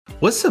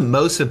What's the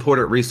most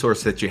important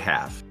resource that you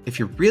have? If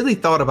you really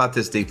thought about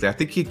this deeply, I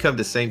think you'd come to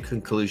the same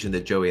conclusion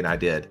that Joey and I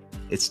did.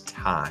 It's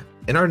time.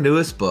 In our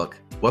newest book,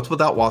 Wealth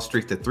Without Wall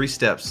Street, The 3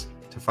 Steps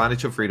to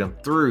Financial Freedom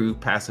Through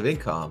Passive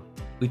Income,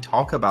 we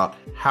talk about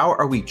how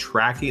are we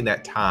tracking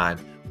that time?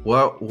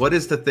 What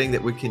is the thing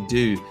that we can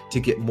do to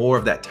get more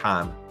of that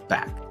time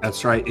back?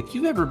 That's right. If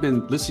you've ever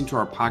been listening to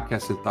our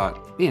podcast and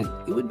thought, man,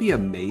 it would be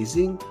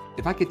amazing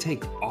if I could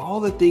take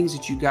all the things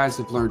that you guys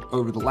have learned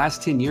over the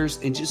last 10 years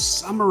and just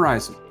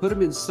summarize them, put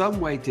them in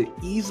some way to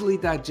easily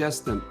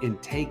digest them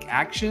and take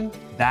action,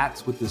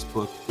 that's what this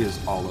book is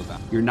all about.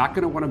 You're not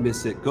going to want to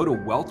miss it. Go to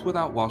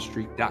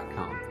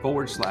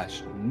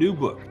wealthwithoutwallstreet.com/new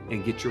book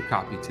and get your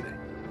copy today.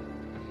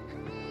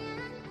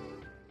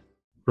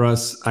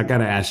 Russ, I got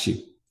to ask you,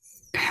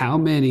 how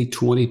many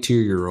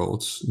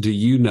 22-year-olds do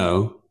you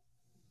know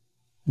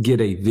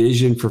get a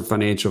vision for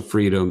financial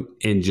freedom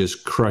and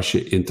just crush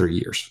it in 3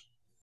 years?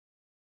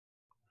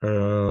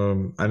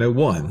 I know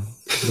one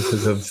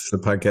because of the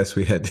podcast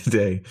we had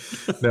today.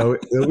 No,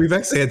 we've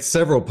actually had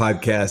several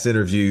podcast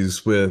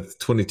interviews with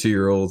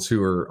 22-year-olds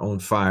who are on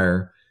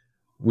fire,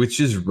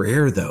 which is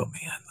rare though,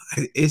 man.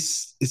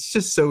 It's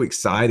just so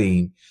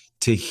exciting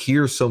to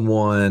hear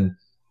someone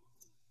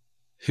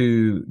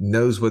who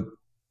knows what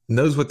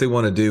they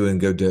want to do and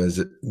goes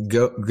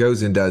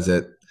and does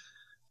it.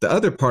 The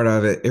other part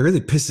of it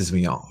really pisses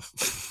me off.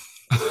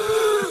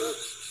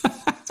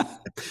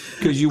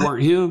 Because you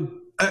weren't him.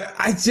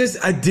 I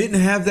didn't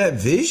have that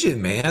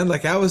vision, man.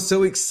 Like I was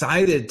so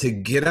excited to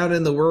get out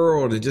in the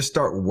world and just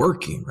start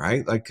working,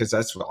 right? Like, cause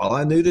that's all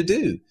I knew to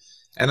do.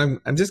 And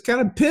I'm just kind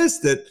of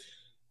pissed that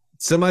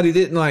somebody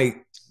didn't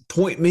like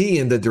point me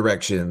in the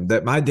direction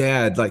that my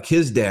dad, like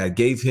his dad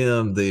gave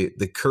him the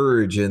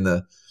courage and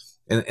the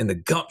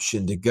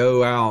gumption to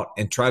go out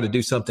and try to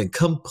do something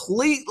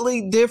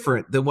completely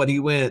different than what he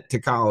went to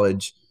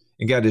college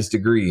and got his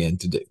degree in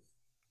to do.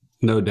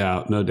 No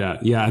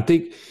doubt. Yeah. I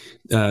think,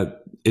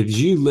 if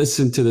you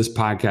listen to this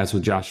podcast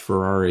with Josh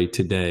Ferrari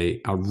today,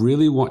 I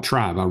really want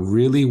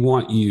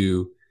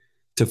you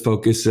to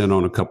focus in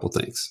on a couple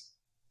things.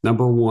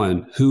 Number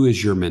one, who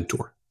is your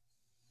mentor?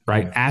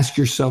 Right? Ask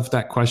yourself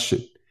that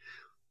question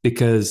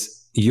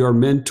because your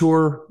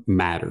mentor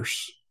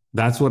matters.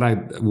 That's what I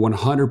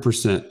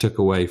 100% took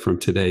away from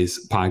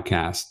today's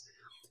podcast.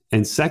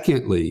 And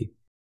secondly,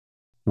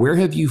 where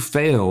have you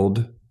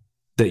failed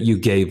that you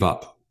gave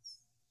up?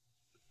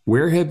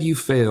 Where have you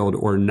failed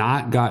or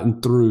not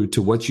gotten through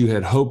to what you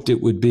had hoped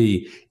it would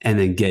be and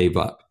then gave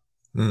up?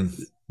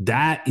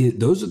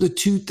 Those are the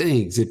two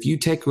things. If you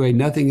take away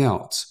nothing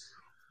else,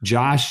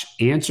 Josh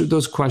answered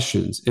those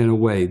questions in a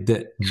way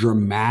that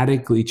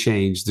dramatically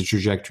changed the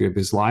trajectory of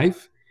his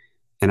life.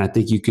 And I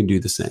think you can do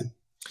the same.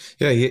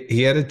 Yeah,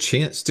 he had a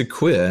chance to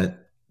quit,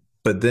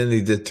 but then he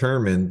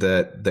determined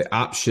that the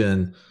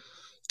option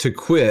to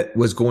quit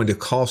was going to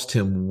cost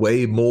him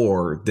way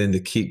more than to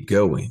keep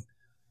going.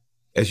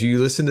 As you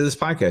listen to this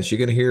podcast, you're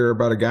going to hear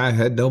about a guy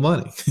who had no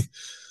money,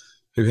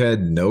 who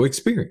had no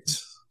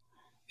experience.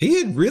 He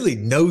had really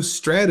no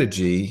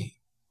strategy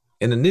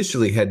and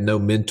initially had no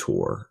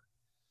mentor,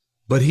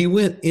 but he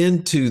went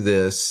into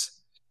this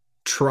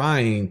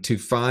trying to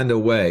find a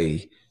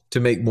way to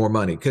make more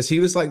money because he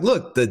was like,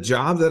 look, the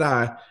job that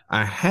I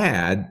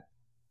had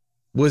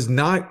was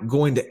not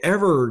going to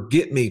ever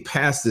get me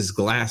past this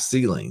glass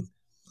ceiling.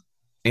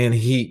 And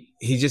he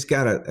just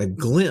got a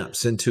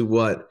glimpse into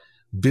what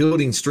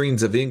building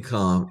streams of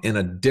income in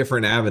a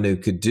different avenue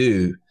could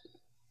do.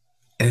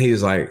 And he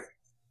was like,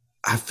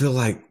 I feel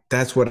like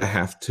that's what I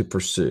have to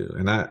pursue.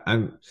 And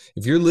I'm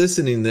if you're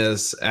listening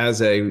this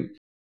as a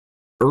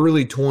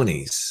early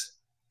 20s,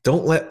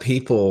 don't let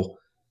people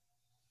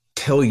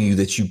tell you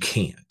that you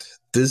can't.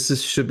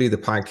 Should be the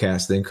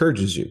podcast that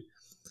encourages you.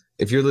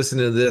 If you're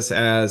listening to this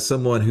as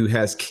someone who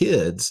has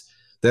kids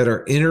that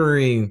are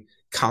entering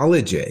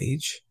college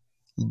age,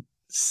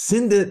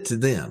 send it to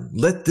them.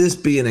 Let this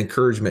be an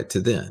encouragement to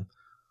them.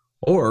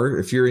 Or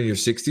if you're in your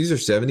 60s or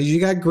 70s,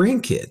 you got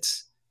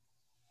grandkids,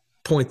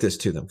 point this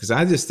to them. Because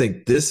I just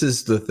think this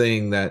is the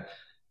thing that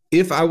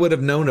if I would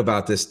have known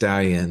about this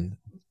stallion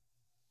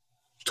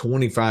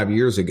 25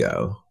 years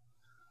ago,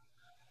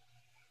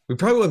 we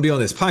probably wouldn't be on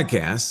this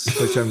podcast,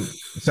 which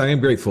I am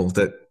grateful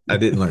that I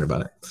didn't learn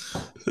about it.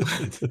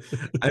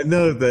 I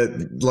know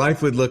that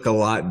life would look a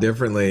lot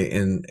differently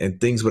and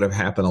things would have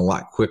happened a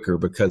lot quicker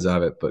because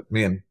of it. But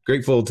man,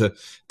 grateful to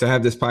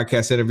have this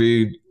podcast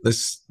interview.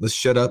 Let's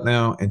shut up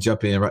now and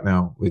jump in right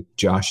now with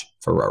Josh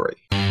Ferrari.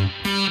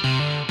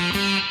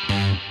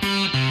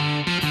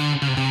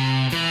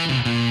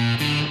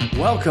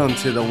 Welcome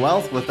to the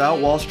Wealth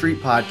Without Wall Street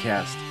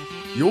podcast,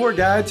 your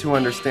guide to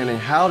understanding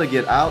how to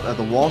get out of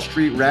the Wall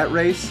Street rat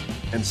race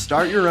and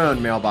start your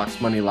own mailbox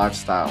money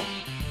lifestyle.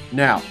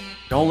 Now,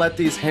 don't let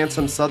these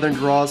handsome Southern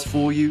draws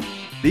fool you.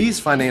 These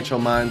financial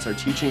minds are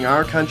teaching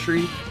our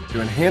country to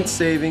enhance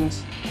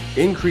savings,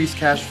 increase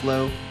cash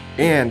flow,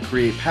 and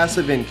create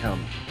passive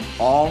income,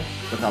 all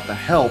without the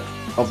help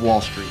of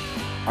Wall Street.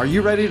 Are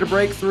you ready to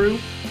break through?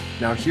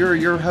 Now here are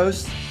your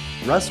hosts,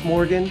 Russ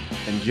Morgan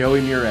and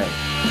Joey Murray.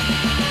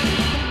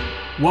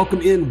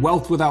 Welcome in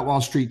Wealth Without Wall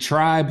Street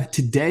Tribe.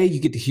 Today, you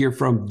get to hear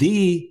from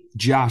the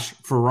Josh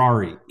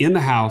Ferrari in the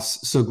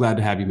house. So glad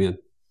to have you, man.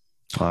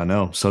 I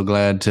know. So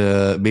glad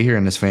to be here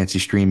in this fancy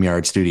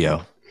StreamYard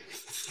studio.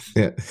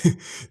 Yeah.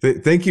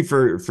 Thank you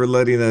for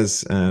letting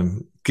us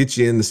get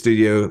you in the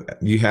studio.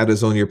 You had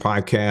us on your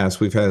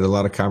podcast. We've had a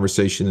lot of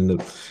conversation,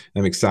 and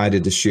I'm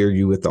excited to share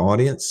you with the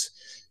audience.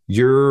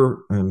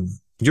 Your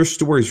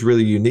story is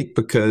really unique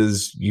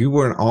because you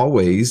weren't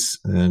always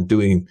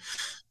doing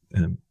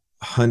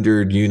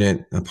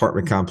 100-unit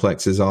apartment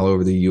complexes all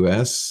over the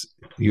U.S.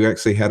 You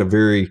actually had a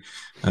very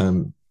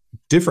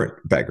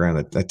different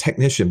background, a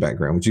technician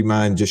background. Would you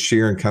mind just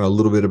sharing kind of a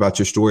little bit about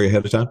your story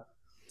ahead of time?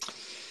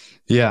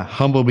 Yeah,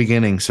 humble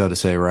beginning, so to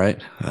say,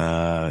 right?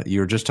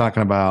 You were just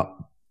talking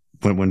about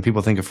when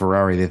people think of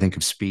Ferrari, they think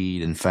of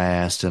speed and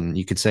fast, and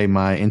you could say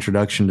my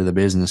introduction to the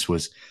business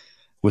was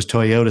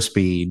Toyota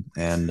speed,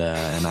 and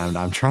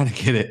I'm trying to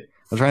get it.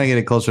 I'm trying to get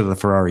it closer to the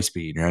Ferrari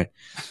speed, right?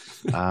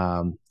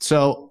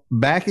 So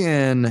back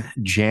in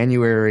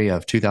January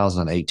of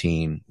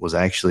 2018 was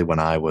actually when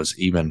I was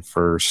even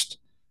first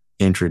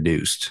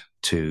introduced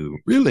to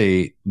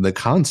really the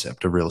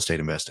concept of real estate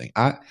investing.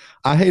 I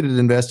hated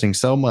investing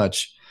so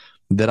much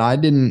that I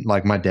didn't,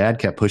 like, my dad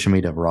kept pushing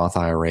me to Roth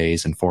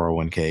IRAs and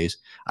 401ks.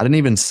 I didn't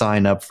even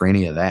sign up for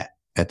any of that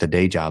at the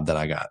day job that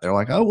I got. They're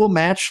like, oh, we'll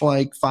match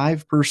like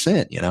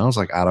 5%. I was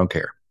like, I don't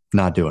care.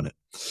 Not doing it.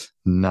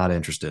 Not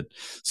interested.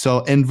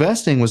 So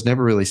investing was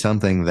never really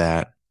something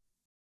that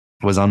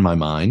was on my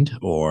mind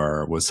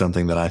or was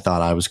something that I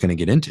thought I was going to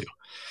get into.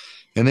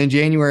 And then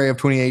January of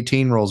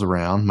 2018 rolls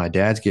around. My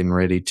dad's getting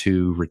ready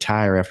to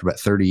retire after about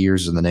 30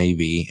 years in the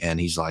Navy. And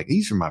he's like,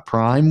 these are my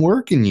prime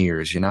working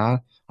years.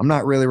 I'm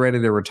not really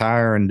ready to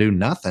retire and do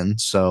nothing.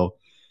 So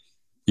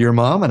your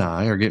mom and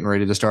I are getting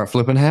ready to start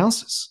flipping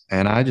houses.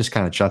 And I just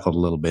kind of chuckled a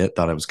little bit,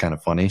 thought it was kind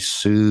of funny,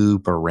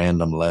 super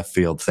random left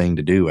field thing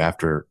to do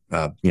after,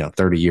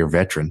 30-year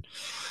veteran.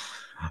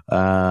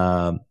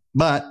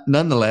 But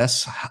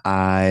nonetheless,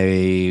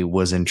 I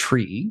was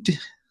intrigued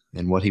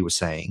in what he was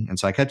saying. And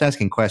so I kept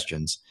asking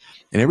questions.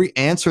 And every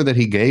answer that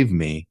he gave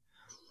me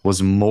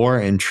was more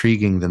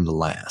intriguing than the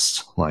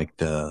last. Like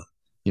the,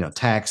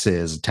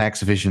 taxes,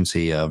 tax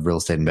efficiency of real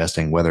estate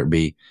investing, whether it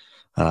be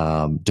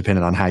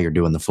depending on how you're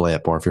doing the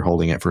flip or if you're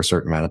holding it for a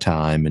certain amount of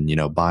time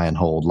and, buy and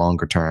hold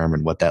longer term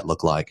and what that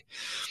looked like.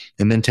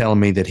 And then telling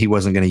me that he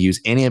wasn't going to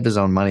use any of his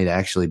own money to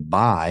actually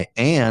buy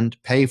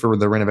and pay for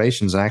the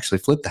renovations and actually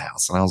flip the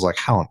house. And I was like,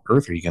 how on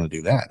earth are you going to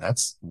do that?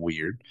 That's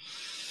weird.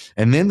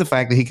 And then the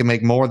fact that he can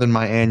make more than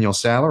my annual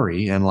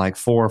salary in like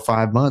 4 or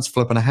 5 months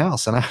flipping a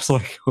house. And I was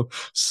like,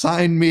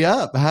 sign me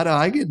up. How do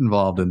I get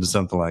involved into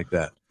something like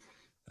that?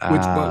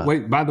 But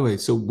wait, by the way,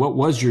 so what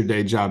was your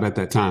day job at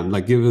that time?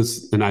 Like, give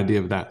us an idea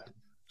of that.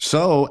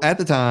 So at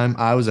the time,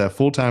 I was a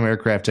full-time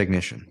aircraft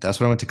technician. That's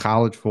what I went to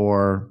college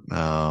for.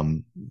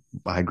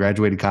 I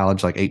graduated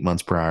college like 8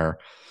 months prior,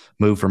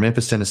 moved from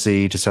Memphis,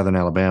 Tennessee to Southern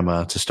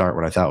Alabama to start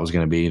what I thought was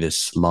going to be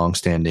this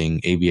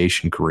long-standing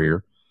aviation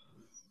career.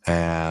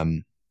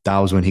 And that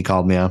was when he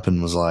called me up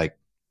and was like,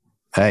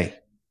 hey,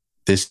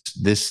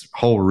 this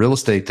whole real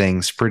estate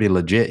thing's pretty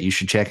legit. You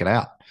should check it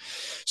out.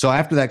 So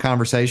after that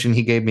conversation,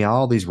 he gave me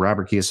all these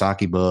Robert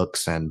Kiyosaki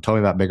books and told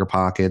me about Bigger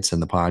Pockets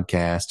and the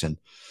podcast. And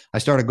I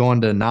started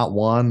going to not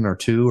 1 or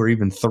 2 or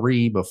even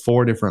 3, but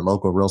 4 different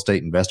local real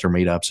estate investor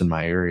meetups in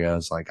my area.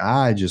 It's like,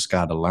 I just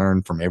got to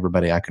learn from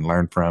everybody I can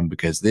learn from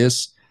because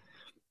this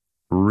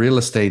real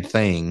estate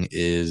thing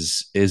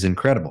is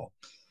incredible.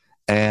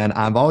 And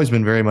I've always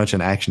been very much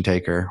an action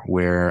taker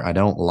where I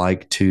don't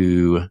like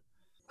to,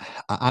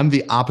 I'm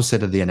the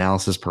opposite of the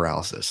analysis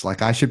paralysis.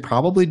 Like I should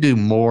probably do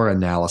more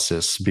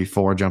analysis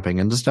before jumping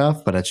into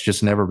stuff, but it's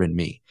just never been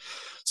me.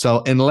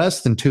 So in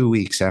less than 2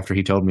 weeks after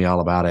he told me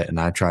all about it,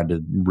 and I tried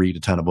to read a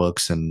ton of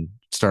books and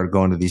started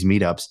going to these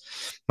meetups,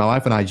 my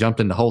wife and I jumped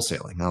into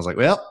wholesaling. I was like,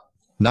 well,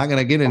 not going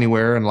to get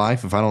anywhere in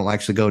life if I don't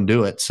actually go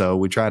do it. So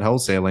we tried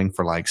wholesaling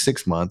for like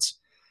 6 months,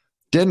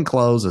 didn't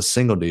close a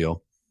single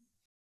deal,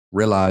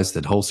 realized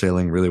that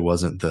wholesaling really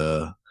wasn't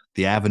the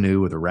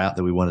avenue or the route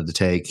that we wanted to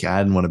take. I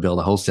didn't want to build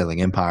a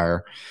wholesaling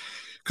empire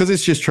because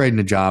it's just trading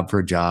a job for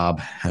a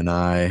job. And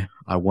I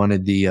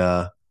wanted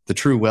the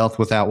true wealth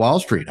without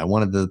Wall Street. I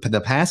wanted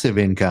the passive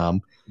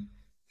income.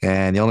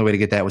 And the only way to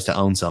get that was to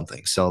own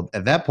something. So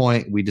at that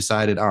point, we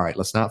decided, all right,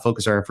 let's not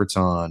focus our efforts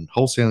on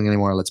wholesaling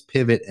anymore. Let's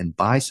pivot and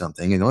buy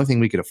something. And the only thing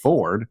we could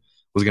afford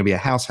was going to be a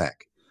house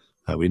hack.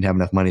 We didn't have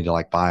enough money to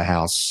like buy a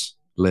house,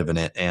 live in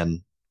it,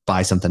 and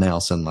buy something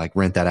else and like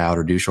rent that out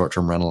or do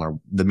short-term rental or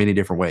the many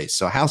different ways.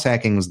 So house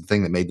hacking was the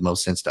thing that made the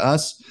most sense to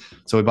us.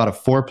 So we bought a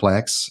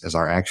fourplex as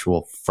our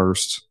actual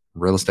first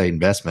real estate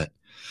investment,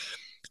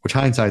 which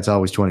hindsight's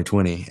always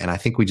 20/20. And I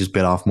think we just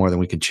bit off more than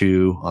we could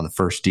chew on the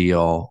first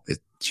deal. It's,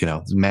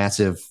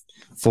 massive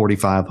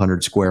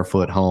 4,500 square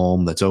foot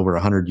home that's over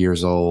 100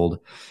 years old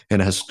in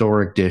a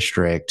historic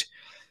district,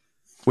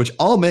 which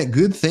all meant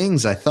good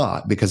things, I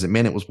thought, because it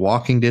meant it was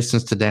walking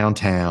distance to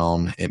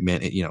downtown. It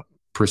meant,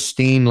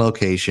 pristine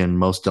location,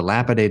 most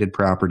dilapidated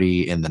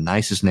property in the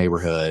nicest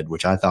neighborhood,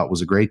 which I thought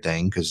was a great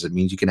thing because it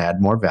means you can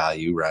add more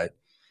value, right?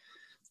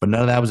 But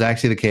none of that was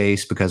actually the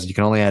case, because you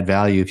can only add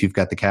value if you've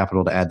got the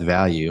capital to add the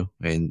value.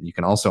 And you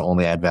can also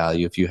only add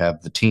value if you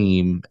have the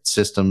team,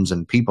 systems,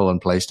 and people in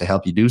place to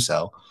help you do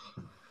so.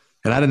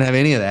 And I didn't have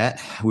any of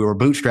that. We were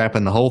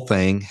bootstrapping the whole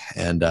thing.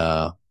 And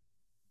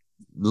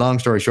long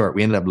story short,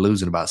 we ended up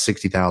losing about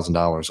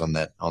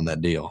 $60,000 on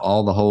that deal.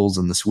 All the holes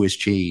in the Swiss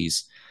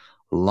cheese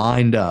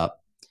lined up,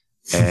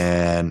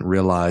 and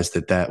realized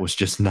that was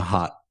just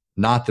not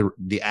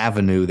the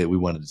avenue that we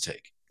wanted to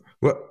take.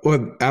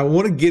 Well, I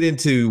want to get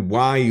into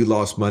why you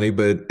lost money,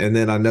 and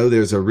then I know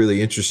there's a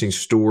really interesting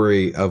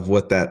story of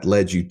what that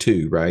led you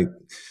to, right?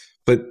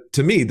 But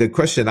to me, the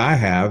question I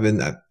have,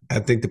 and I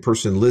think the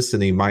person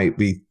listening might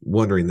be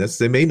wondering this,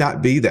 they may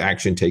not be the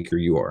action taker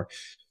you are.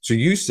 So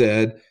you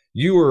said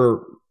you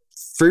were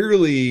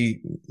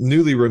fairly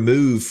newly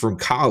removed from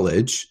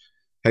college,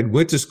 had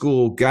went to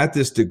school, got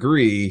this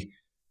degree,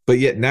 but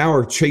yet now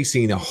are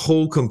chasing a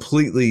whole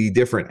completely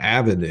different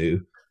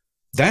avenue.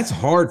 That's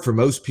hard for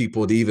most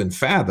people to even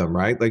fathom,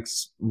 right? Like,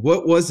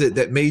 what was it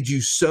that made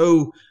you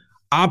so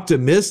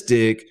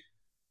optimistic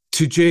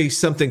to chase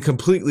something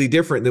completely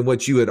different than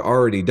what you had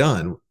already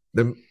done?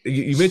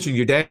 You mentioned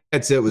your dad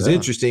said it was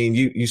interesting.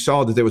 You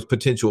saw that there was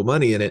potential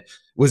money in it.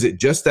 Was it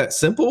just that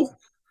simple?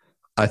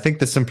 I think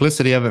the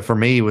simplicity of it for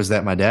me was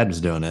that my dad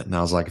was doing it. And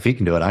I was like, if he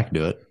can do it, I can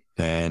do it.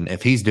 And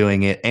if he's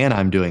doing it and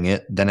I'm doing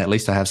it, then at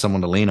least I have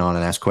someone to lean on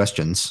and ask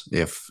questions.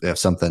 If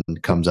something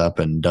comes up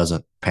and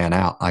doesn't pan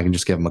out, I can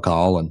just give him a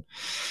call and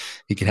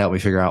he can help me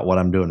figure out what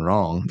I'm doing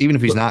wrong, even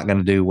if he's not going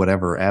to do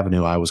whatever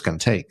avenue I was going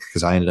to take,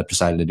 because I ended up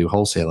deciding to do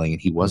wholesaling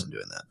and he wasn't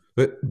doing that.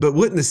 But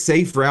wouldn't the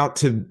safe route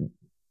to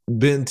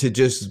been to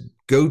just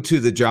go to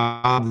the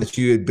job that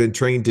you had been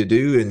trained to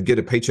do and get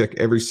a paycheck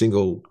every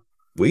single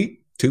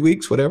week, 2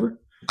 weeks, whatever?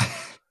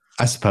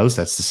 I suppose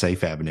that's the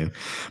safe avenue.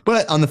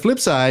 But on the flip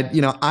side,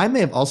 I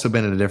may have also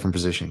been in a different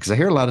position, because I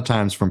hear a lot of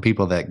times from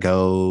people that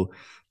go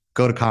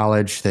to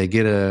college, they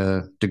get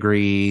a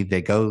degree,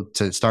 they go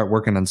to start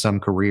working on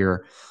some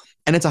career,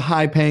 and it's a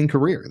high paying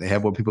career. They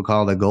have what people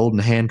call the golden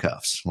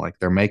handcuffs. Like,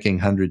 they're making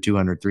 $100,000,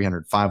 $200,000,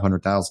 $300,000,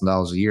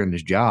 $500,000 a year in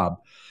this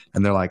job.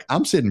 And they're like,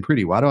 I'm sitting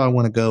pretty. Why do I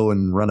want to go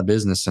and run a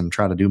business and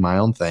try to do my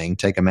own thing,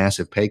 take a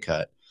massive pay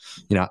cut?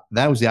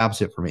 That was the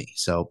opposite for me.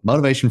 So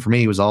motivation for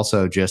me was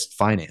also just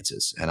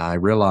finances. And I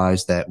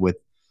realized that with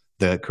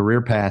the career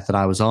path that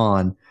I was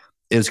on,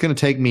 it's going to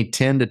take me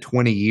 10 to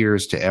 20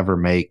 years to ever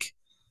make,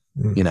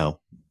 $130,000,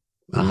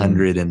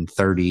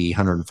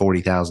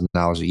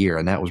 $140,000 a year.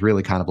 And that was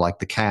really kind of like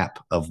the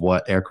cap of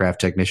what aircraft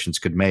technicians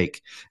could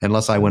make,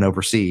 unless I went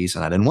overseas,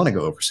 and I didn't want to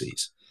go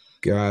overseas.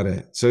 Got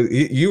it. So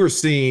you were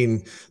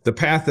seeing the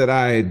path that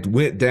I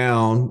went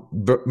down,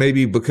 but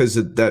maybe because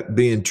of that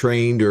being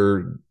trained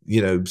or,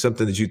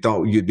 something that you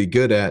thought you'd be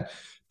good at,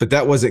 but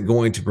that wasn't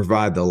going to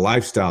provide the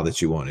lifestyle that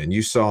you wanted. And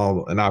you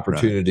saw an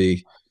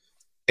opportunity,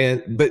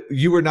 right. But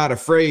you were not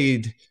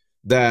afraid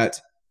that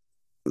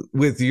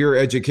with your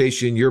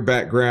education, your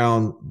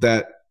background,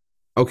 that,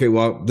 okay,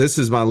 well, this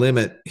is my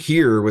limit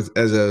here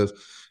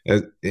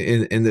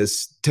in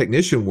this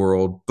technician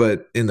world,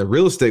 but in the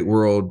real estate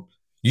world,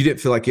 you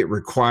didn't feel like it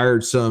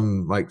required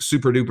some like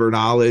super duper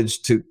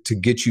knowledge to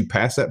get you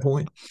past that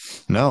point?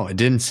 No, it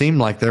didn't seem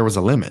like there was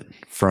a limit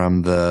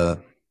from the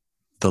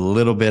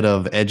little bit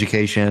of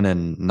education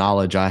and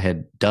knowledge I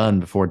had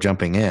done before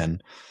jumping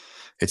in.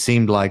 It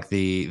seemed like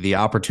the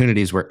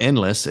opportunities were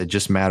endless. It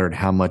just mattered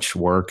how much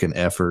work and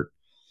effort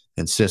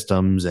and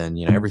systems and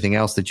everything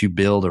else that you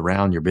build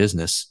around your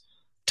business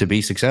to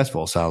be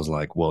successful. So I was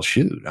like, well,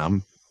 shoot,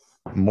 I'm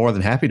more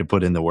than happy to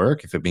put in the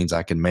work if it means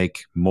I can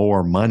make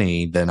more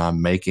money than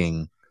I'm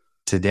making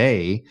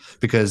today.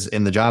 Because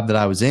in the job that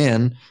I was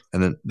in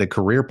and the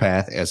career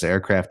path as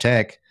aircraft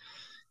tech,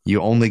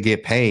 you only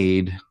get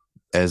paid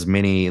as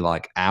many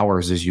like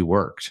hours as you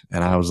worked.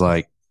 And I was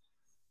like,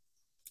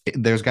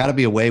 there's got to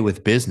be a way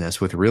with business,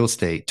 with real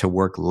estate, to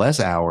work less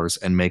hours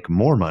and make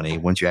more money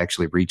once you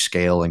actually reach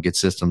scale and get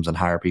systems and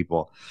hire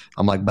people.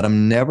 I'm like, but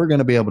I'm never going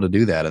to be able to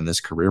do that in this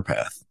career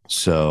path.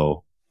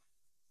 So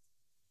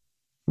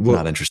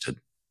not interested.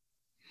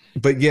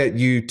 But yet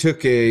you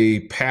took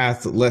a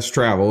path less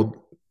traveled,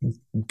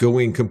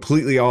 going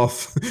completely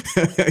off,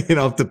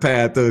 off the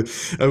path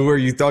of where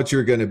you thought you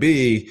were going to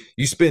be.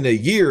 You spent a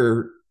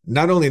year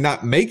not only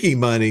not making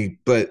money,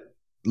 but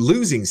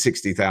losing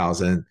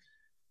 $60,000.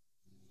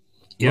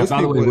 Yeah.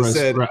 By the way, Russ,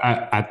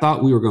 I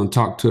thought we were going to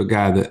talk to a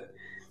guy that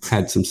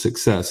had some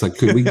success. Like,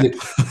 could we get?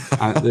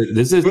 At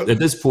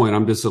this point,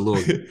 I'm just a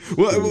little.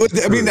 Well,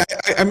 I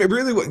mean,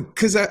 really,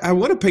 because I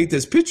want to paint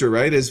this picture,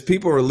 right? As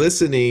people are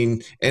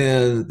listening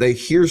and they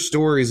hear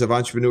stories of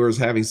entrepreneurs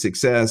having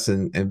success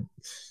and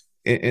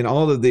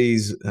all of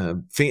these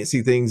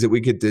fancy things that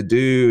we get to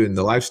do and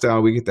the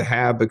lifestyle we get to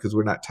have because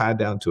we're not tied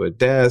down to a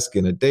desk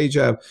and a day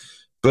job,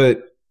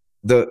 but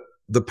the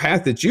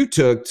path that you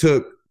took.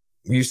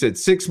 You said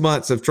 6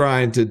 months of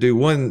trying to do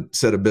one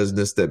set of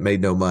business that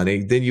made no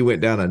money. Then you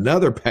went down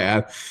another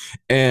path,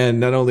 and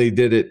not only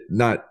did it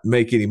not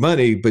make any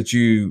money, but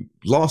you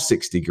lost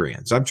 60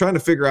 grand. So I'm trying to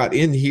figure out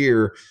in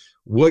here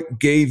what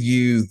gave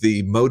you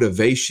the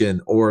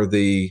motivation or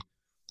the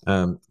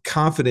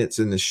confidence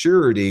and the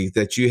surety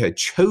that you had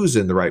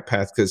chosen the right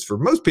path. Because for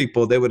most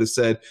people, they would have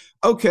said,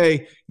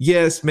 okay,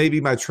 yes,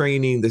 maybe my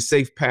training, the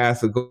safe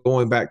path of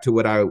going back to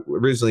what I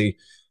originally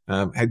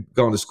had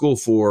gone to school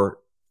for,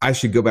 I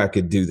should go back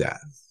and do that.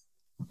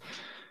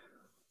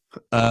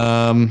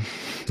 I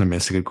mean,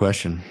 that's a good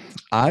question.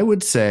 I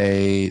would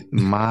say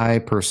my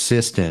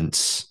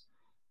persistence,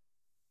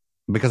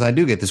 because I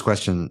do get this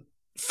question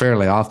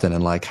fairly often,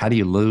 and like, how do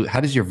you lose? How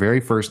does your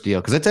very first deal?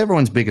 Because that's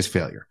everyone's biggest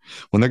failure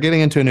when they're getting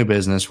into a new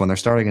business, when they're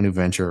starting a new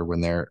venture,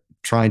 when they're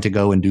trying to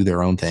go and do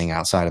their own thing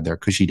outside of their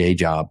cushy day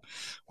job,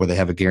 where they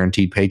have a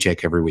guaranteed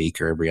paycheck every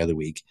week or every other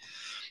week,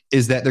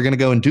 is that they're going to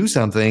go and do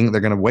something.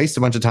 They're going to waste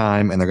a bunch of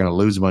time and they're going to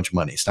lose a bunch of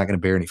money. It's not going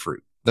to bear any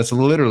fruit. That's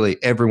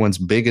literally everyone's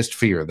biggest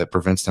fear that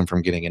prevents them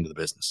from getting into the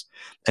business.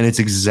 And it's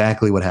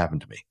exactly what happened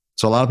to me.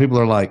 So a lot of people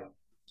are like,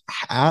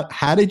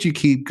 how did you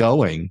keep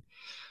going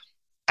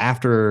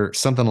after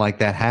something like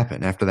that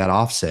happened, after that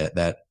offset,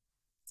 that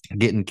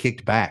getting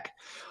kicked back?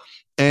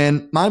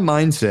 And my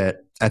mindset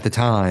at the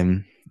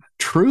time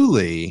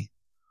truly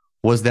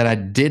was that I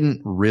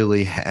didn't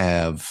really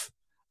have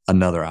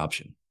another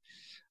option.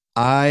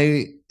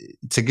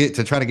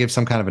 To try to give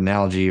some kind of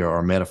analogy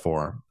or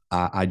metaphor,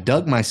 I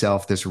dug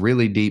myself this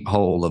really deep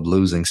hole of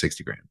losing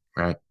 60 grand,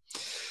 right?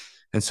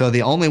 And so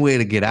the only way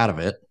to get out of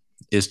it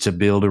is to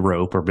build a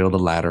rope or build a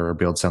ladder or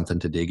build something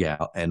to dig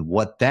out. And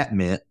what that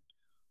meant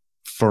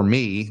for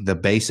me, the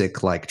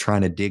basic, like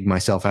trying to dig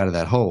myself out of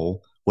that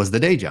hole, was the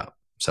day job.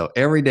 So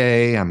every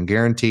day I'm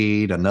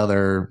guaranteed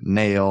another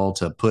nail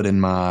to put in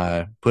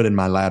my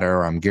ladder,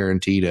 or I'm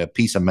guaranteed a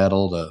piece of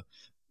metal to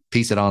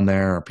piece it on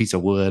there, or a piece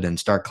of wood, and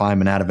start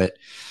climbing out of it.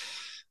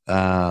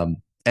 And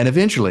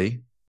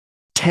eventually,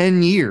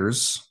 10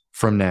 years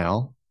from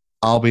now,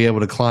 I'll be able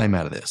to climb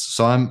out of this.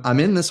 So I'm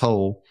in this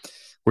hole.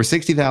 We're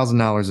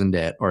 $60,000 in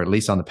debt, or at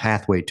least on the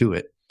pathway to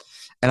it.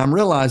 And I'm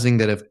realizing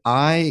that if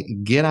I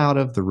get out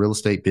of the real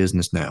estate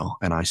business now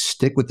and I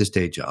stick with this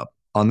day job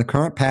on the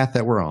current path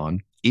that we're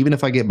on, even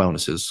if I get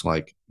bonuses,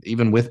 like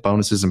even with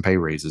bonuses and pay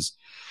raises,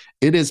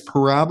 it is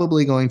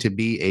probably going to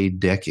be a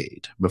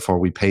decade before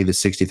we pay the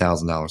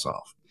 $60,000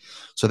 off.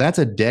 So that's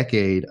a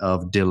decade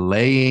of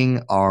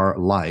delaying our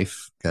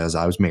life, because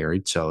I was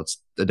married. So it's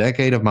a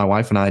decade of my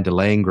wife and I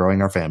delaying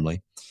growing our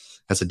family.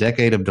 That's a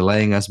decade of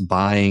delaying us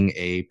buying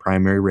a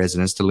primary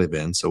residence to live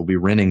in. So we'll be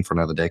renting for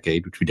another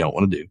decade, which we don't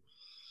want to do.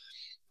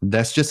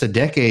 That's just a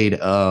decade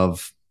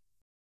of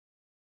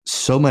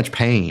so much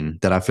pain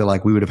that I feel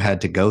like we would have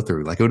had to go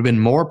through. Like, it would have been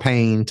more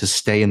pain to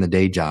stay in the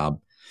day job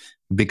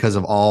because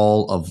of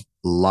all of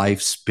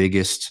life's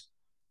biggest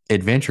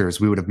adventures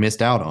we would have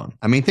missed out on.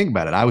 I mean, think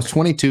about it. I was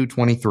 22,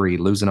 23,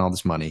 losing all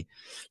this money.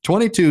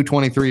 22,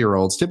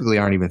 23-year-olds typically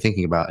aren't even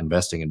thinking about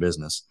investing in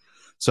business.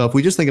 So if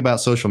we just think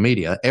about social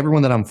media,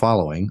 everyone that I'm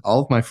following,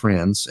 all of my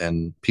friends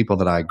and people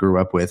that I grew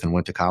up with and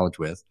went to college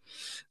with,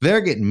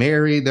 they're getting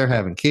married, they're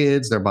having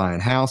kids, they're buying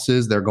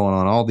houses, they're going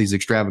on all these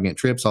extravagant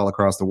trips all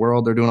across the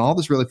world. They're doing all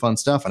this really fun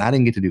stuff. And I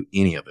didn't get to do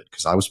any of it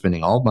because I was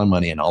spending all of my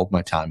money and all of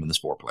my time in this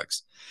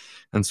fourplex.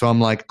 And so I'm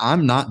like,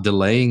 I'm not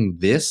delaying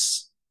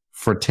this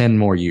for 10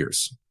 more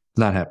years.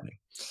 Not happening.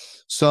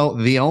 So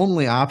the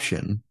only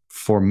option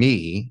for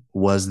me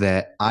was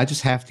that I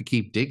just have to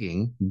keep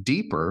digging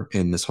deeper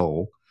in this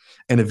hole,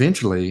 and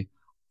eventually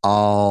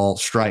I'll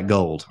strike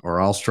gold or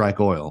I'll strike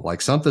oil.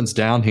 Like, something's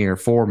down here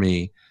for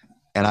me,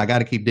 and I got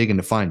to keep digging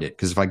to find it.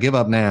 Because if I give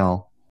up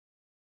now,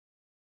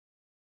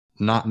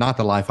 not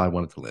the life I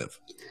wanted to live.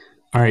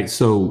 All right.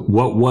 So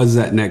what was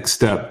that next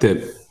step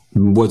that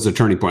was the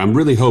turning point? I'm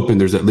really hoping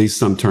there's at least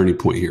some turning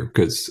point here,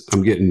 because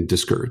I'm getting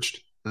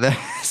discouraged.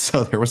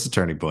 So there was a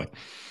turning point.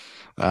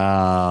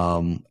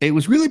 It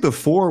was really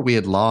before we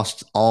had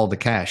lost all the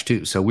cash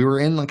too. So we were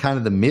in kind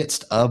of the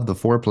midst of the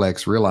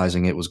fourplex,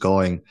 realizing it was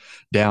going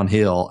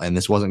downhill and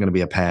this wasn't going to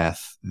be a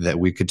path that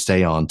we could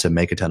stay on to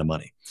make a ton of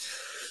money.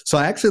 So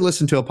I actually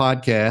listened to a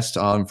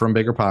podcast from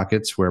Bigger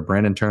Pockets where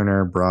Brandon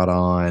Turner brought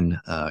on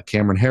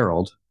Cameron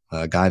Harold,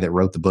 a guy that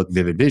wrote the book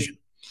Vivid Vision.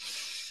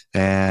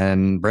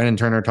 And Brandon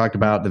Turner talked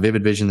about the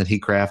vivid vision that he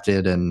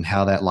crafted and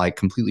how that like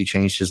completely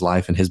changed his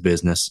life and his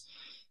business.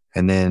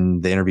 And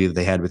then the interview that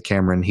they had with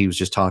Cameron, he was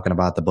just talking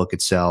about the book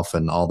itself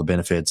and all the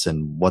benefits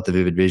and what the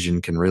vivid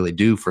vision can really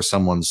do for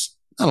someone's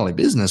not only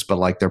business, but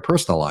like their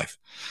personal life.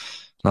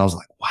 And I was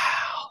like,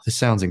 wow, this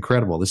sounds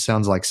incredible. This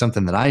sounds like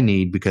something that I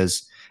need,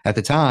 because at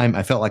the time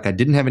I felt like I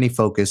didn't have any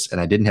focus and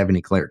I didn't have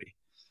any clarity.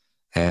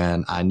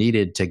 And I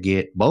needed to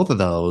get both of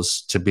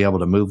those to be able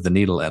to move the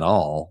needle at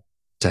all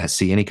to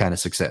see any kind of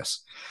success.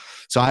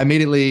 So I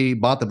immediately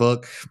bought the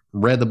book,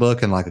 read the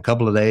book in like a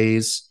couple of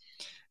days.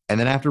 And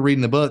then after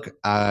reading the book,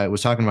 I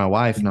was talking to my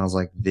wife and I was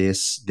like,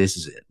 this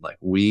is it. Like,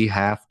 we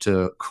have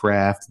to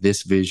craft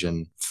this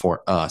vision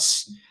for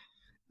us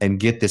and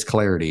get this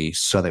clarity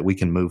so that we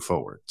can move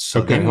forward.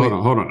 So okay, hold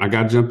on. I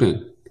got to jump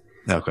in.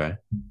 Okay.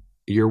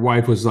 Your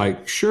wife was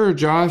like, sure,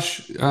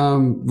 Josh,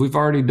 we've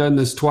already done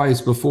this twice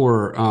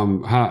before.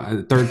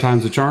 Third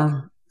time's a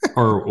charm?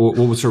 Or what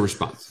was her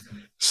response?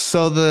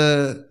 So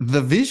the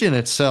vision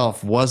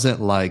itself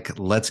wasn't like,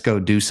 let's go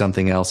do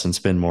something else and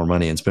spend more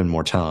money and spend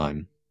more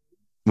time.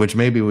 which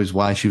maybe was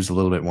why she was a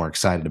little bit more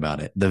excited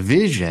about it. The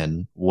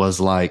vision was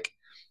like,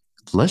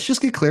 let's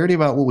just get clarity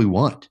about what we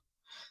want.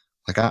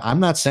 Like, I'm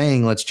not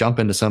saying let's jump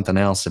into something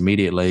else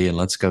immediately and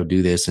let's go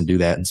do this and do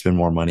that and spend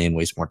more money and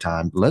waste more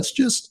time. Let's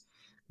just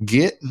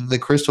get the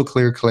crystal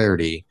clear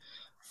clarity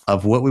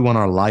of what we want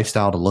our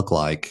lifestyle to look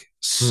like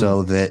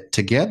so that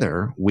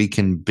together we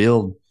can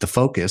build the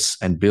focus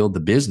and build the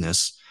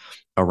business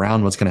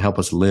around what's going to help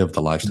us live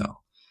the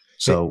lifestyle.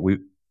 So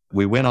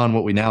we went on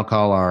what we now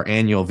call our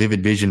annual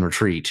Vivid Vision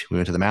retreat. We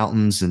went to the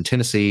mountains in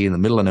Tennessee in the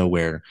middle of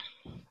nowhere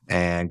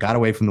and got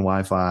away from the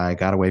Wi-Fi,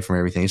 got away from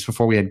everything. It's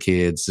before we had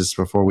kids. This is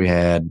before we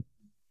had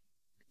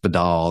the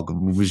dog.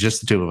 It was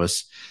just the two of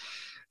us.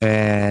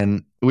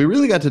 And we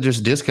really got to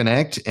just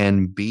disconnect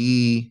and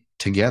be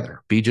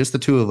together, be just the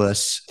two of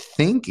us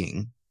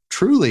thinking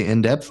truly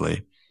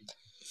in-depthly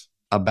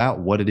about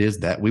what it is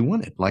that we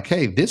wanted. Like,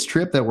 hey, this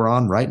trip that we're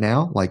on right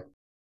now, like,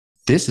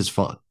 this is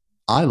fun.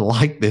 I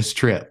like this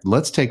trip.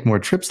 Let's take more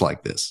trips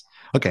like this.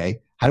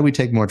 Okay, how do we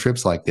take more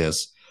trips like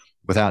this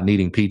without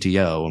needing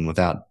PTO and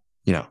without,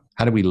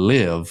 how do we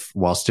live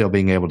while still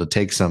being able to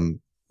take some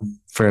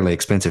fairly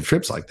expensive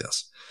trips like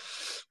this?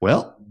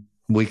 Well,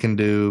 we can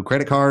do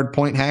credit card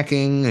point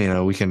hacking.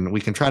 We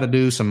can try to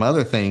do some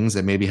other things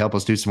that maybe help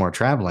us do some more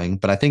traveling.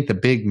 But I think the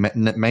big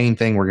main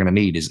thing we're going to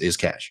need is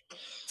cash.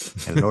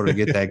 And in order to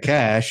get that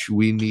cash,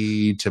 we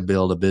need to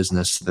build a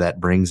business that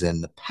brings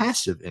in the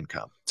passive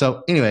income.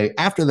 So anyway,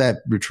 after that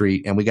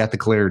retreat and we got the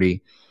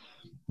clarity,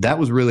 that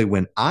was really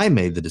when I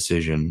made the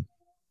decision,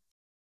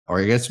 or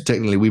I guess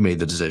technically we made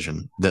the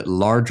decision, that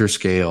larger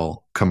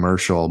scale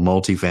commercial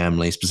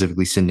multifamily,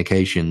 specifically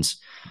syndications,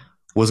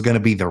 was going to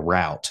be the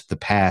route, the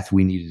path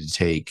we needed to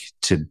take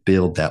to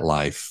build that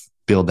life,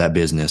 build that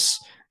business,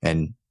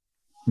 and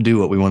do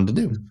what we wanted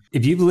to do.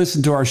 If you've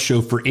listened to our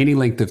show for any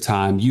length of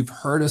time, you've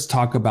heard us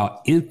talk about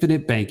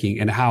infinite banking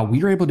and how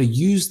we were able to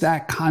use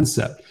that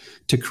concept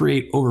to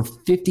create over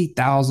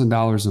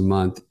 $50,000 a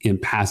month in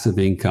passive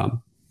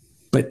income.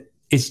 But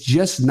it's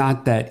just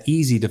not that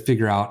easy to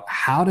figure out,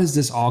 how does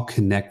this all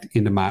connect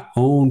into my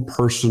own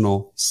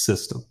personal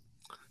system?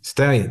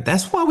 Stallion,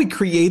 that's why we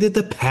created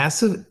the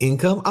passive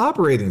income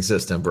operating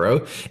system,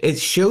 bro. It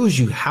shows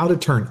you how to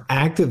turn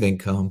active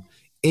income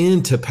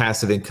into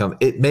passive income.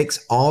 It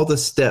makes all the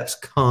steps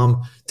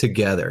come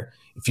together.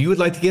 If you would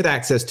like to get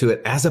access to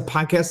it as a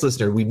podcast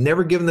listener, we've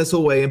never given this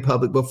away in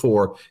public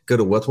before. Go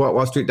to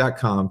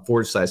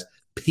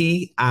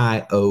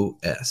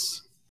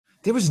wealthwithoutwallstreet.com/PIOS.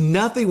 There was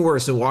nothing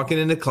worse than walking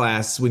into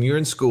class when you're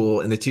in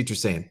school and the teacher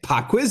saying,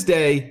 pop quiz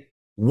day.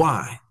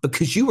 Why?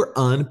 Because you were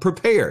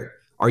unprepared.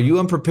 Are you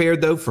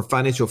unprepared, though, for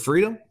financial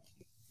freedom?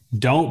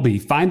 Don't be.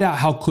 Find out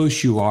how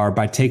close you are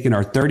by taking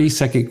our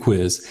 30-second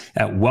quiz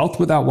at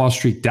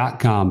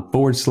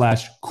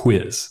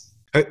wealthwithoutwallstreet.com/quiz.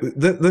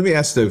 Let me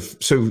ask, though,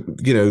 so,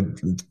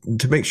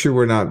 to make sure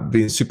we're not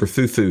being super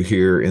foo-foo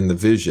here in the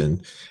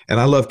vision, and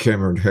I love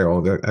Cameron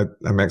Herold.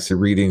 I'm actually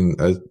reading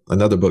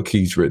another book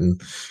he's written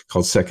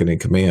called Second in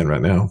Command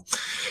right now.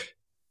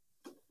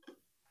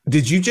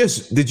 Did you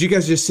guys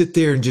just sit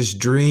there and just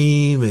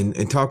dream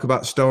and talk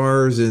about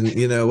stars and,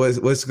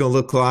 what's it going to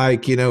look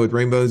like, with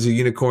rainbows and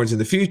unicorns in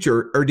the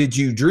future? Or did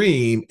you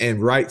dream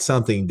and write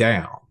something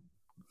down?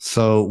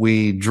 So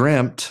we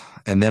dreamt,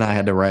 and then I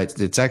had to write.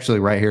 It's actually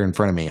right here in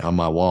front of me on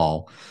my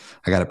wall.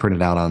 I got it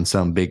printed out on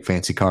some big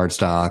fancy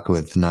cardstock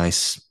with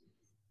nice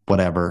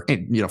whatever,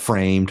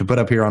 frame to put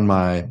up here on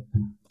my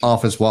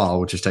office wall,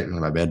 which is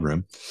technically my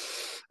bedroom.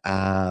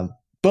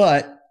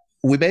 But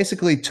we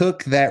basically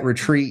took that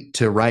retreat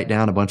to write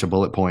down a bunch of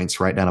bullet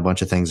points, write down a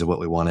bunch of things of what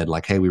we wanted.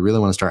 Like, hey, we really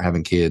want to start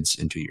having kids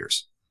in 2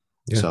 years.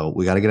 Yeah. So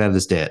we got to get out of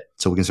this debt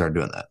so we can start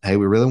doing that. Hey,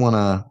 we really want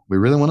a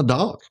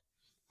dog.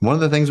 One of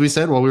the things we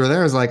said while we were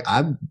there is like,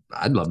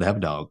 I'd love to have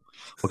a dog.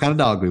 What kind of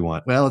dog we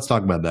want? Well, let's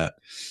talk about that.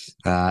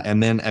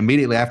 And then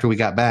immediately after we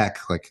got back,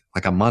 like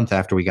a month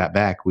after we got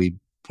back, we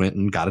went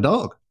and got a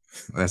dog.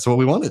 That's what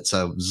we wanted.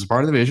 So this is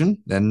part of the vision.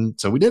 And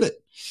so we did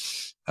it.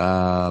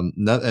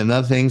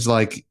 Another thing's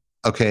like,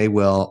 okay,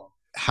 well,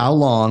 how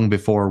long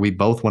before we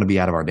both want to be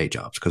out of our day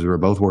jobs? Because we were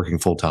both working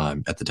full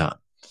time at the time.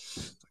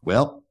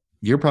 Well,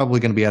 you're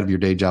probably going to be out of your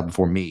day job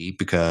before me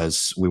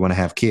because we want to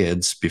have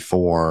kids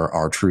before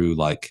our true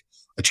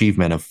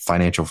achievement of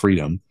financial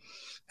freedom.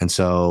 And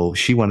so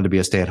she wanted to be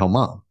a stay-at-home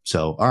mom.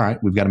 So, all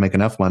right, we've got to make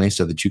enough money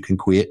so that you can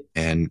quit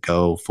and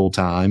go full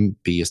time,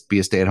 be a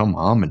stay-at-home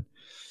mom and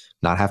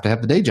not have to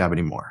have the day job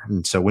anymore.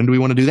 And so when do we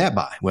want to do that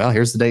by? Well,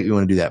 here's the date we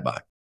want to do that by.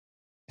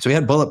 So we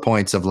had bullet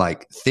points of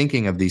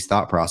thinking of these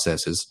thought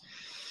processes.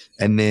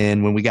 And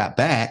then when we got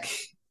back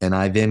and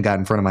I then got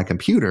in front of my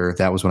computer,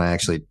 that was when I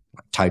actually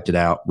typed it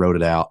out, wrote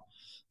it out,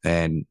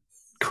 and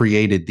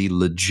created the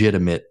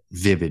legitimate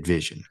vivid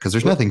vision. Because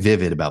there's nothing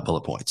vivid about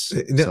bullet points.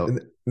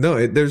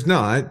 No, there's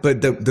not.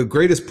 But the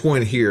greatest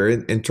point here,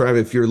 and Trav,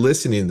 if you're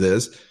listening to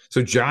this,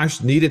 so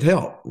Josh needed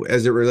help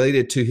as it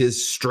related to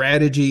his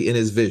strategy and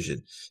his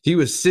vision. He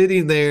was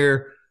sitting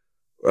there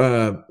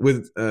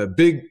with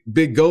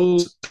big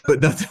goals,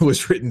 but nothing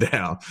was written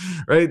down.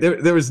 Right?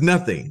 There was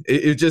nothing.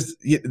 It just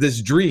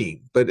this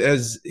dream. But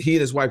as he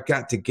and his wife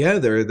got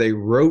together, they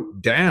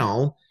wrote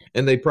down.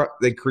 And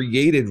they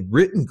created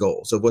written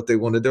goals of what they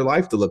wanted their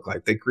life to look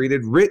like. They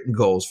created written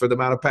goals for the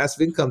amount of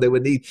passive income they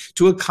would need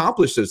to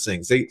accomplish those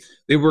things.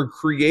 They were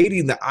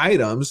creating the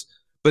items,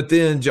 but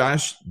then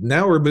Josh,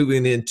 now we're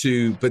moving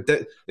into, but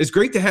that it's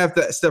great to have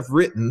that stuff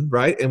written,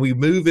 right? And we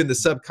move into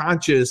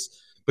subconscious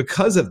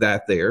because of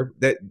that there,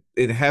 that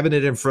and having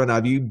it in front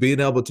of you,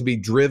 being able to be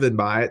driven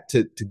by it,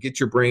 to get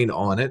your brain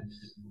on it.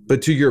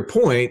 But to your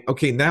point,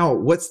 okay, now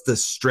what's the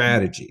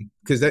strategy?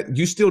 Because that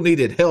you still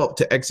needed help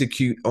to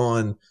execute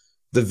on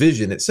the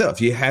vision itself.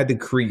 You had to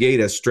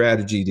create a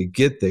strategy to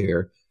get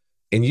there.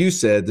 And you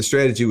said the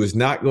strategy was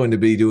not going to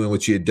be doing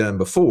what you had done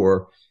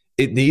before.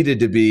 It needed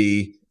to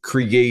be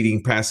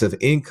creating passive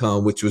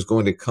income, which was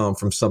going to come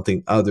from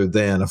something other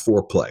than a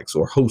fourplex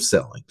or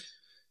wholesaling.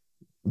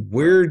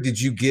 Where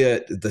did you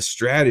get the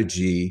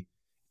strategy,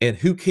 and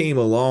who came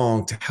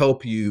along to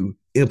help you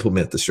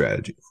implement the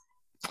strategy?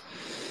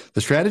 The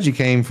strategy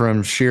came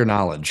from sheer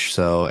knowledge.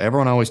 So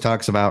everyone always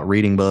talks about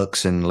reading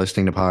books and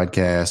listening to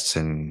podcasts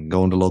and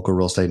going to local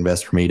real estate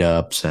investor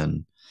meetups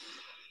and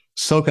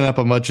soaking up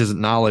as much as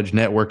knowledge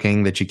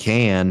networking that you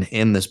can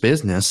in this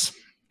business.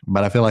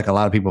 But I feel like a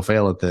lot of people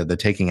fail at the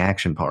taking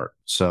action part.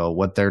 So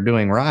what they're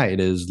doing right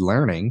is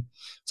learning.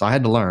 So I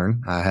had to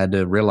learn. I had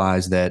to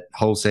realize that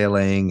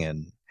wholesaling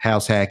and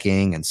house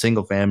hacking and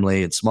single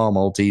family and small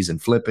multis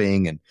and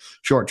flipping and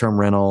short-term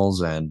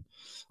rentals and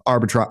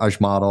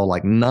arbitrage model,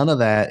 like none of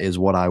that is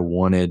what I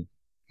wanted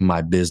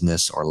my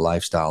business or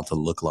lifestyle to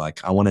look like.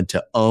 I wanted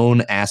to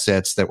own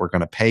assets that were going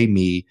to pay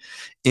me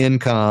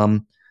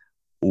income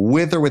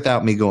with or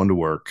without me going to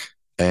work.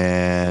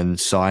 And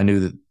so I knew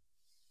that,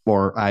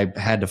 or I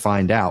had to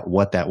find out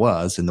what that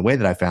was. And the way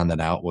that I found that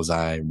out was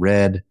I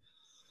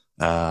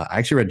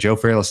actually read Joe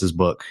Fairless's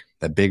book,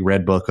 that big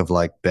red book of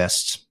like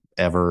best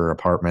ever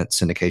apartment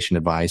syndication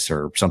advice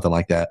or something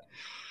like that.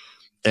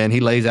 And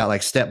he lays out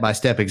like step by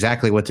step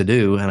exactly what to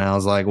do. And I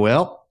was like,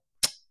 well,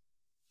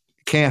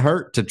 can't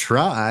hurt to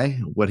try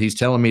what he's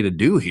telling me to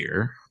do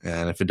here.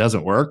 And if it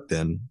doesn't work,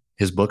 then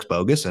his book's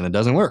bogus and it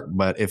doesn't work.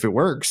 But if it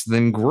works,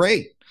 then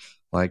great.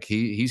 Like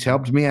he's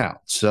helped me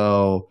out.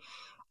 So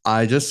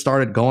I just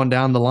started going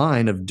down the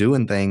line of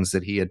doing things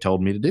that he had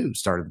told me to do.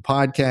 Started the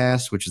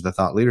podcast, which is the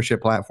thought leadership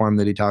platform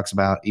that he talks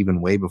about even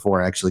way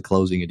before actually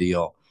closing a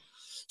deal.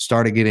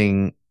 Started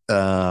getting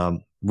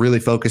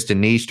really focused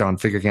and niched on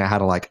figuring out how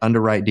to like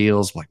underwrite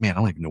deals. I'm like, man, I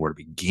don't even know where to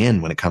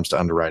begin when it comes to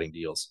underwriting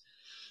deals.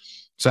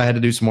 So I had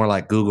to do some more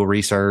like Google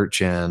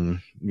research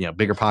and,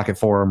 Bigger Pocket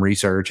Forum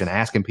research and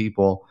asking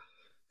people.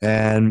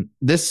 And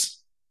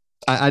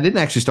I didn't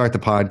actually start the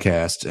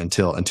podcast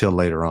until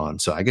later on.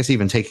 So I guess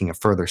even taking a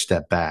further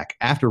step back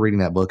after reading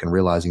that book and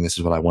realizing this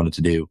is what I wanted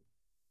to do,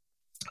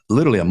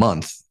 literally a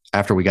month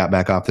after we got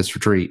back off this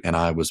retreat and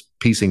I was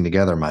piecing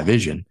together my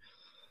vision,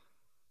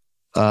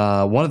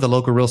 one of the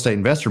local real estate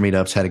investor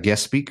meetups had a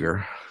guest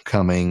speaker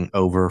coming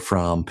over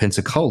from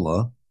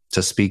Pensacola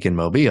to speak in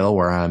Mobile,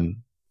 where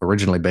I'm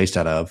originally based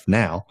out of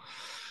now,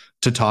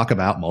 to talk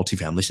about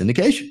multifamily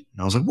syndication.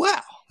 And I was like,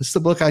 wow, this is the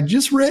book I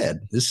just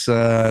read.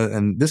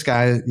 And this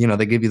guy,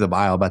 they give you the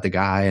bio about the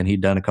guy, and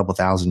he'd done a couple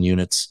thousand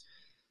units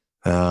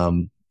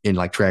in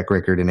like track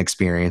record and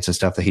experience and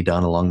stuff that he'd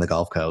done along the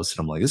Gulf Coast.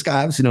 And I'm like, this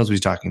guy obviously knows what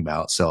he's talking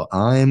about. So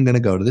I'm going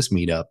to go to this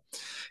meetup,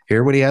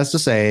 hear what he has to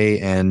say,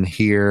 and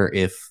hear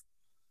if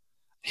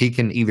he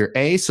can either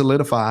A,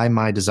 solidify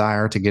my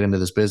desire to get into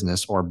this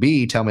business, or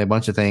B, tell me a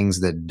bunch of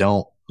things that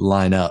don't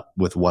line up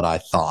with what I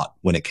thought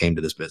when it came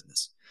to this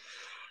business.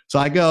 So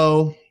I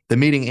go, the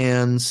meeting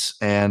ends,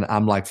 and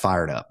I'm like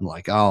fired up. I'm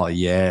like, oh,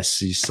 yes,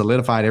 he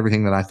solidified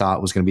everything that I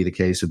thought was going to be the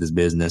case with this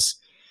business.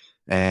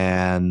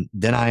 And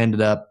then I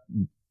ended up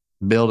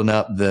building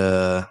up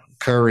the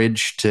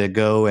courage to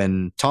go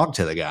and talk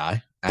to the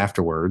guy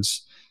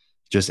afterwards.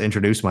 Just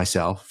introduced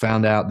myself,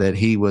 found out that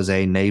he was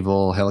a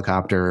naval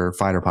helicopter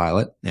fighter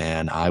pilot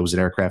and I was an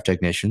aircraft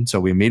technician. So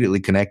we immediately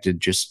connected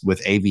just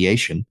with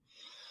aviation.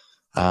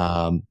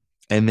 And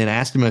then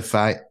asked him if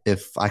I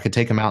could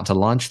take him out to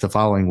lunch the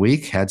following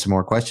week, had some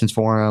more questions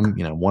for him,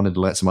 wanted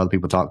to let some other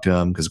people talk to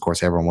him because of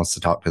course everyone wants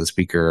to talk to the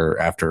speaker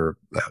after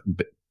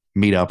a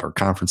meetup or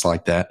conference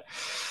like that.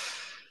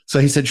 So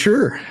he said,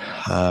 sure.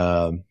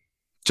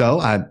 So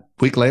a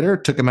week later,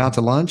 took him out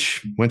to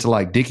lunch, went to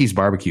like Dickie's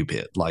barbecue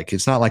pit. Like,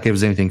 it's not like it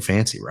was anything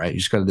fancy, right? You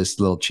just go to this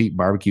little cheap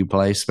barbecue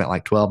place, spent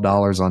like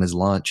 $12 on his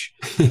lunch.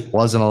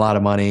 Wasn't a lot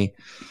of money.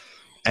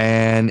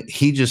 And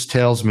he just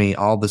tells me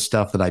all the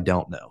stuff that I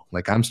don't know.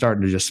 Like, I'm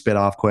starting to just spit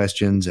off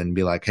questions and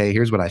be like, hey,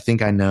 here's what I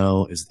think I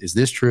know. Is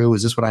this true?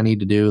 Is this what I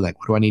need to do? Like,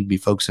 what do I need to be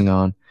focusing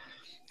on?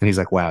 And he's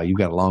like, wow, you've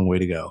got a long way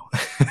to go.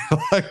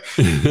 Like,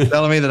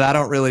 telling me that I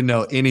don't really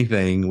know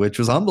anything, which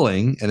was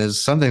humbling and is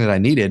something that I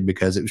needed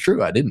because it was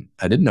true. I didn't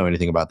know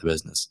anything about the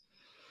business.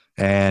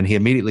 And he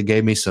immediately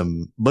gave me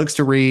some books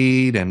to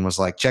read and was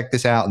like, check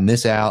this out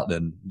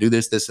and do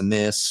this, this, and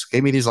this.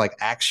 Gave me these like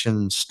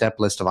action step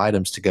list of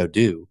items to go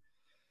do.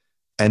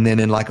 And then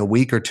in like a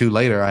week or two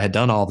later, I had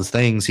done all the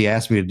things he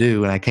asked me to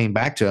do. And I came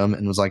back to him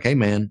and was like, hey,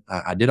 man,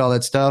 I did all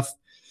that stuff.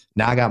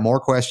 Now I got more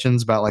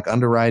questions about like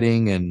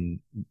underwriting and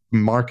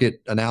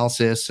market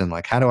analysis. And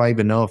like, how do I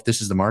even know if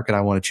this is the market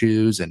I want to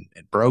choose and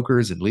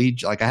brokers and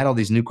leads? Like I had all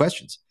these new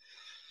questions.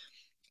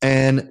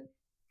 And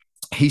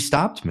he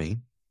stopped me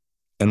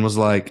and was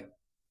like,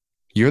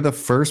 you're the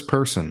first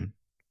person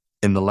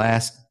in the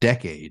last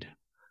decade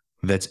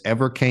that's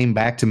ever came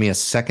back to me a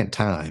second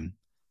time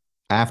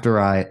after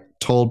I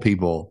told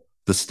people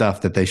the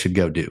stuff that they should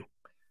go do,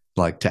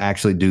 like to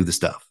actually do the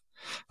stuff.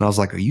 And I was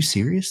like, are you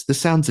serious? This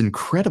sounds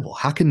incredible.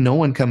 How can no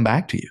one come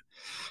back to you?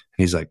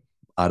 And he's like,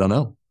 I don't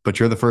know, but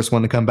you're the first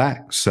one to come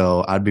back.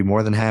 So I'd be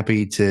more than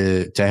happy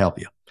to help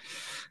you.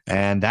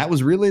 And that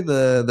was really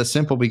the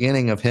simple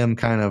beginning of him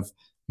kind of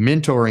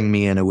mentoring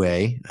me in a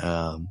way,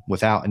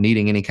 without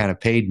needing any kind of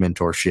paid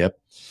mentorship.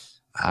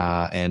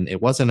 And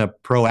it wasn't a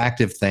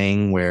proactive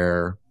thing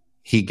where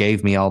he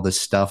gave me all this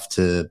stuff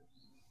to,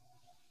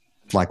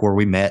 like, where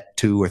we met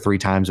 2 or 3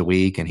 times a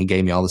week and he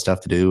gave me all the stuff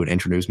to do and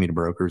introduced me to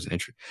brokers.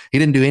 And he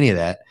didn't do any of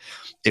that.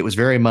 It was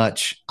very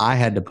much, I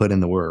had to put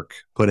in the work,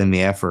 put in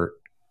the effort,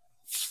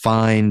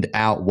 find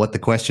out what the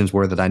questions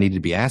were that I needed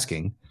to be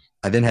asking.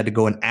 I then had to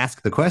go and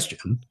ask the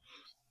question,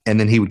 and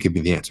then he would give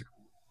me the answer.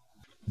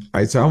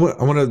 All right. So I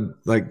want to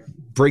like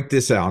break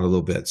this out a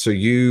little bit. So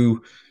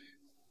you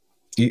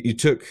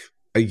took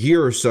a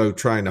year or so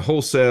trying to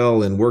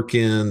wholesale and work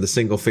in the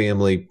single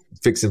family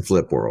fix and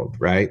flip world,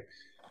 right?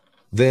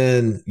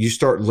 Then you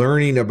start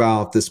learning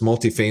about this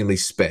multifamily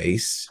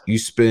space. You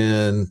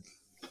spend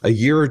a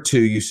year or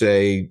two, you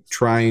say,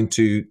 trying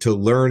to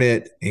learn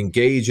it,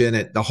 engage in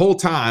it. The whole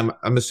time,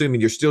 I'm assuming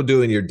you're still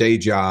doing your day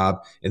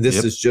job, and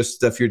this is just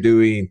stuff you're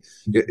doing.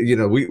 You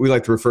know, we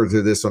like to refer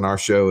to this on our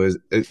show as,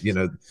 you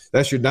know,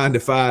 that's your 9 to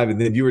 5, and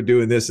then you were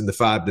doing this in the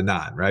 5 to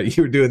 9, right?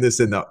 You were doing this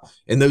in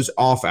those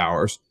off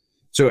hours.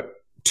 So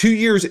 2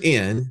 years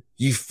in,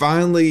 you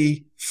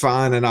finally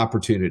find an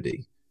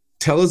opportunity.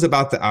 Tell us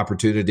about the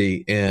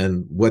opportunity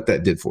and what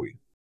that did for you.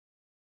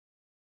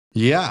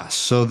 Yeah.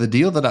 So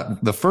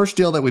the first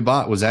deal that we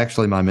bought was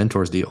actually my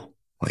mentor's deal.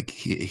 Like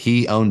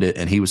he owned it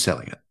and he was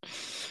selling it.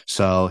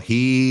 So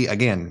he,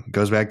 again,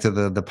 goes back to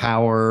the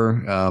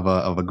power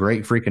of a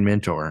great freaking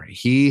mentor.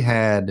 He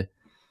had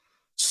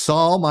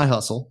saw my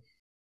hustle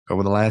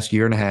over the last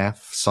year and a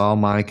half, saw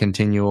my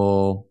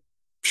continual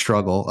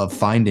struggle of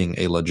finding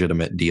a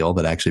legitimate deal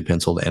that actually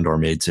penciled and or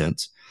made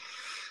sense,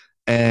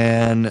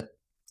 and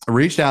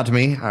reached out to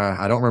me.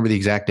 I don't remember the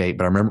exact date,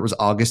 but I remember it was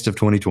August of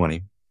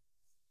 2020,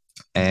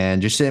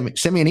 and just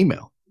sent me an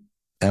email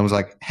and was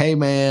like, hey,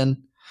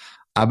 man,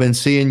 I've been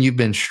seeing you've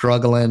been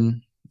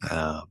struggling,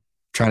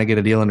 trying to get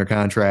a deal under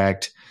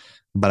contract,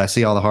 but I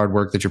see all the hard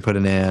work that you're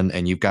putting in,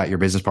 and you've got your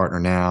business partner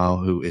now,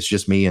 who is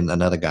just me and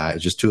another guy. It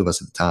was just 2 of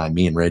us at the time,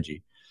 me and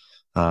Reggie.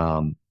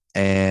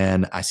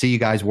 And I see you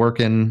guys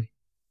working,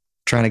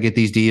 trying to get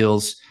these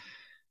deals.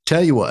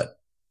 Tell you what,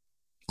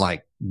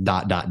 like ...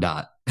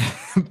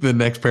 the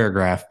next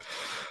paragraph.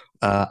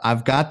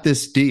 I've got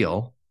this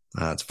deal.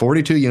 It's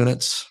 42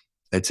 units.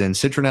 It's in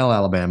Citronelle,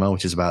 Alabama,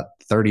 which is about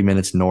 30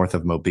 minutes north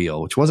of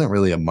Mobile, which wasn't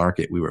really a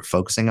market we were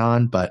focusing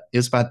on, but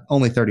it's about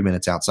only 30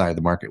 minutes outside of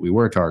the market we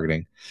were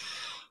targeting.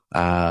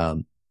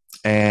 And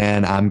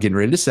I'm getting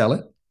ready to sell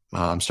it.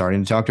 I'm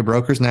starting to talk to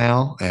brokers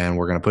now, and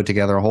we're going to put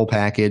together a whole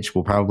package.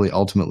 We'll probably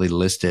ultimately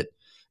list it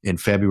in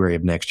February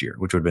of next year,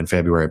 which would have been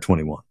February of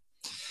 21.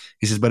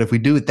 He says, but if we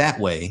do it that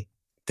way,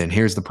 then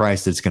here's the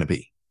price that it's going to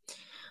be.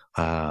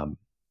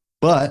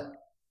 But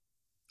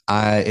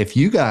if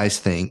you guys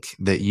think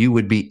that you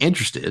would be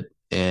interested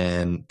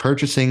in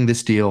purchasing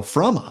this deal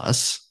from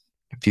us,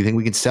 if you think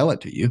we can sell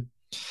it to you,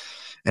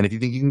 and if you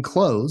think you can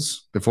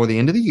close before the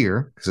end of the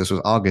year, because this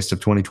was August of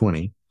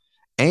 2020,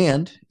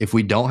 and if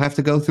we don't have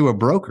to go through a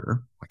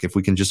broker, like if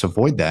we can just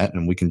avoid that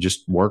and we can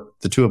just work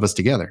the 2 of us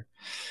together,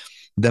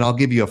 then I'll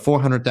give you a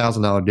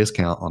 $400,000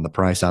 discount on the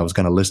price I was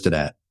going to list it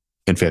at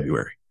in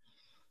February.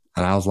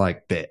 And I was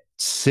like, bet.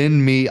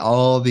 Send me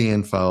all the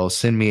info.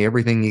 Send me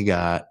everything you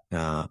got.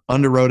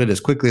 Underwrote it as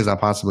quickly as I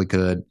possibly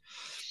could.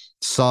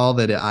 Saw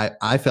that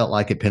I felt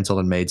like it penciled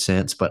and made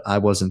sense, but I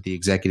wasn't the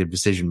executive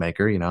decision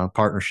maker,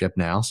 partnership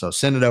now. So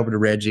send it over to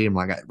Reggie. I'm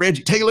like,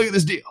 Reggie, take a look at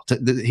this deal.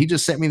 He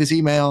just sent me this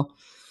email.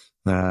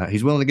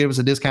 He's willing to give us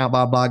a discount,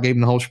 blah, blah, gave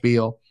him the whole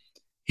spiel.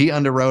 He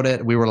underwrote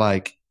it. We were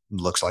like,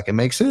 looks like it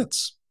makes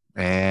sense.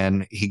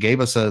 And he gave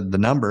us the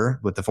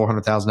number with the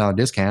 $400,000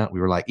 discount. We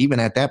were like,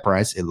 even at that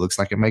price, it looks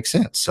like it makes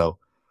sense. So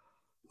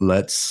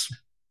let's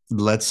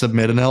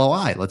submit an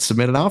LOI. Let's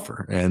submit an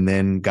offer. And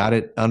then got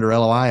it under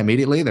LOI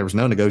immediately. There was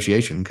no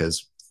negotiation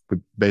because we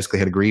basically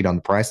had agreed on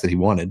the price that he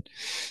wanted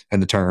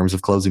and the terms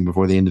of closing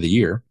before the end of the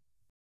year.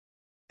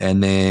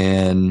 And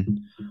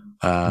then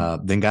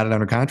got it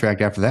under contract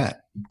after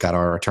that. Got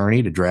our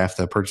attorney to draft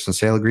the purchase and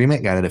sale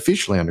agreement, got it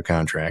officially under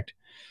contract.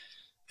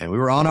 And we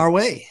were on our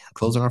way,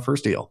 closing our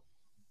first deal.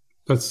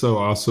 That's so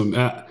awesome.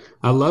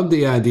 I love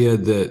the idea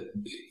that,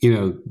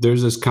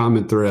 there's this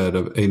common thread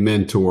of a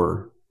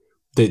mentor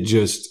that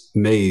just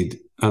made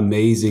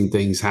amazing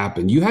things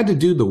happen. You had to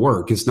do the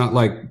work. It's not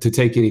like to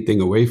take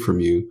anything away from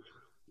you,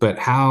 but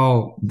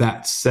how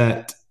that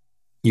set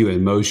you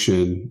in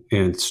motion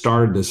and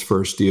started this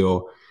first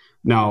deal.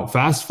 Now,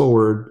 fast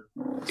forward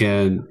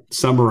and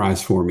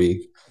summarize for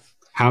me,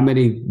 how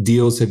many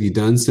deals have you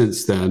done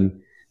since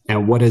then?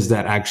 And what has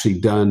that actually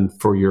done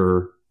for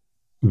your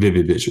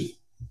Vivid Vision?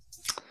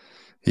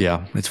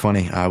 Yeah, it's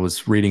funny. I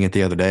was reading it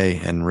the other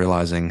day and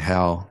realizing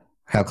how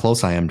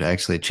close I am to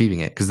actually achieving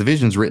it, because the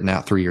vision's written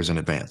out 3 years in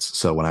advance.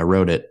 So when I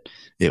wrote it,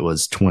 it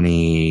was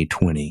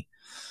 2020.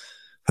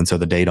 And so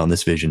the date on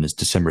this vision is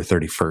December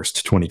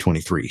 31st,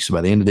 2023. So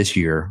by the end of this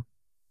year,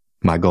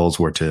 my goals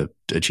were to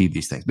achieve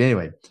these things. But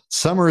anyway,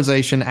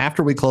 summarization,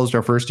 after we closed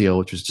our first deal,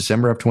 which was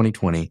December of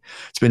 2020,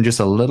 it's been just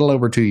a little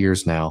over 2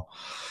 years now.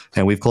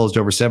 And we've closed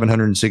over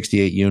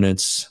 768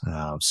 units,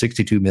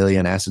 62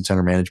 million assets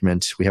under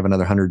management. We have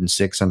another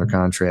 106 under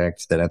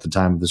contract that at the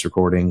time of this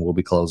recording will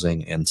be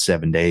closing in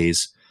 7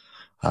 days.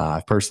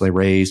 I've personally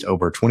raised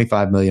over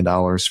 $25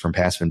 million from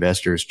passive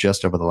investors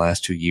just over the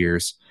last 2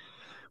 years.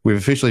 We've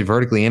officially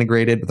vertically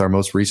integrated with our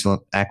most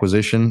recent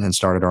acquisition and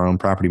started our own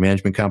property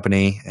management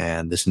company.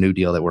 And this new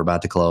deal that we're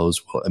about to close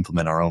will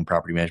implement our own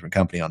property management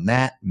company on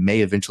that.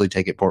 May eventually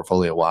take it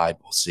portfolio wide.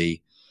 We'll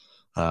see.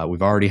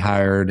 We've already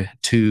hired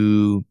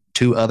two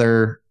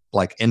other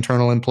like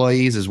internal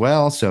employees as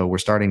well. So we're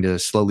starting to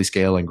slowly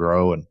scale and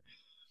grow, and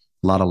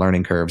a lot of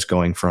learning curves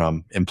going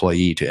from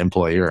employee to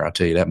employer. I'll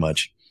tell you that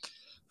much.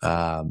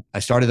 I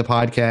started the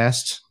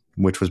podcast,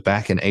 which was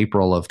back in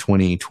April of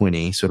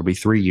 2020. So it'll be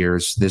 3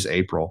 years this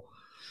April.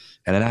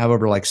 And then I have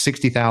over like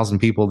 60,000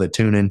 people that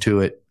tune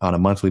into it on a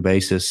monthly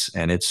basis.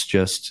 And it's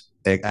just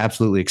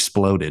absolutely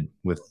exploded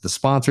with the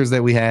sponsors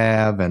that we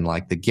have and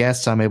like the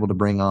guests I'm able to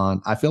bring on.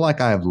 I feel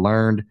like I have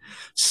learned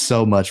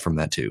so much from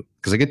that too,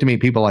 because I get to meet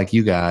people like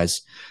you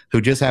guys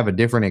who just have a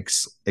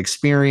different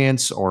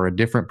experience or a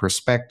different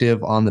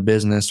perspective on the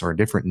business or a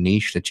different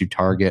niche that you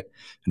target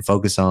and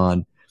focus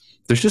on.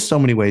 There's just so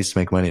many ways to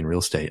make money in real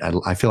estate.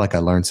 I feel like I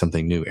learn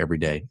something new every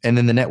day. And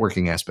then the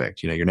networking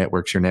aspect, your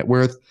network's your net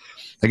worth.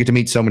 I get to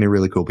meet so many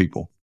really cool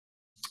people.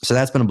 So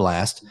that's been a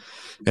blast.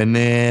 And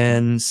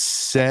then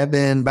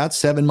about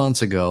 7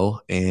 months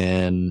ago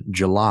in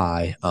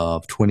July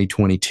of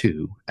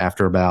 2022,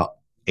 after about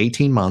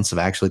 18 months of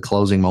actually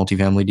closing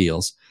multifamily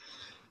deals,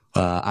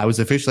 I was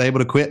officially able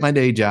to quit my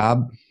day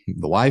job.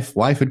 The wife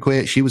had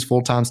quit. She was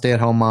full-time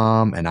stay-at-home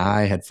mom. And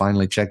I had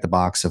finally checked the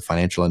box of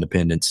financial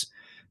independence,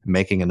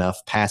 making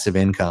enough passive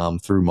income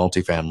through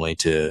multifamily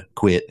to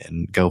quit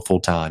and go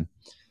full-time.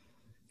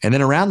 And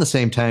then around the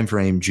same time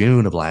frame,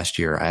 June of last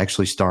year, I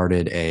actually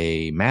started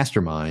a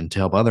mastermind to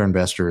help other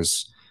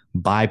investors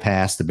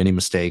bypass the many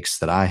mistakes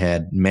that I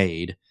had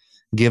made,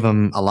 give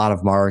them a lot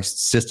of our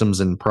systems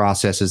and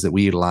processes that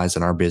we utilize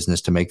in our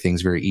business to make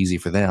things very easy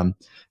for them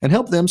and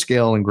help them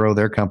scale and grow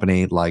their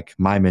company like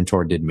my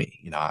mentor did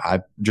me.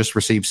 I've just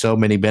received so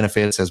many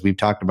benefits, as we've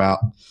talked about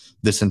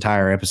this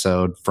entire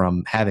episode,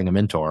 from having a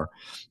mentor.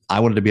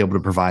 I wanted to be able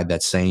to provide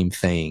that same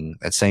thing,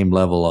 that same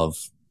level of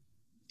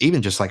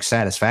even just like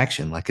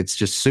satisfaction. Like, it's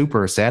just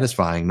super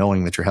satisfying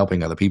knowing that you're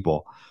helping other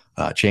people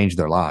change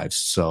their lives.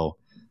 So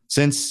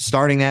since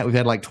starting that, we've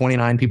had like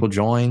 29 people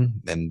join.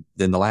 And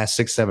in the last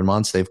 6-7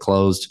 months, they've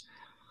closed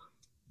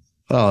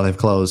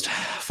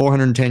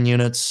 410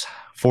 units,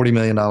 $40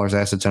 million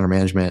assets under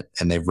management,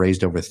 and they've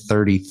raised over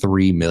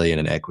 $33 million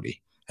in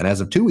equity. And as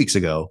of 2 weeks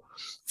ago,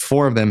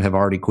 4 of them have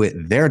already quit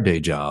their day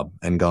job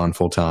and gone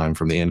full time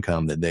from the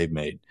income that they've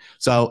made.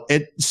 So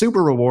it's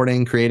super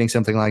rewarding creating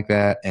something like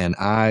that. And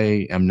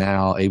I am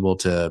now able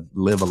to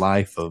live a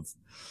life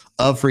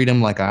of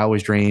freedom, like I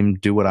always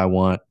dreamed, do what I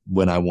want,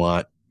 when I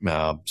want,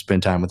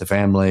 spend time with the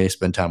family,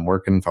 spend time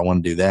working if I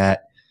want to do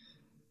that.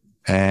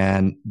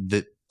 And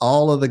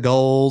all of the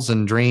goals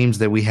and dreams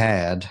that we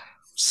had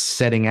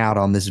setting out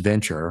on this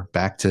venture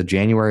back to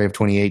January of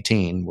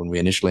 2018, when we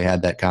initially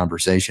had that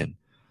conversation,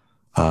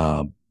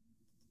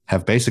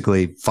 have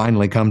basically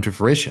finally come to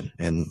fruition.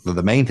 And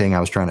the main thing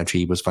I was trying to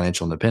achieve was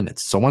financial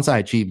independence. So once I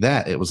achieved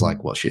that, it was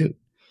like, well, shoot,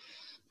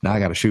 now I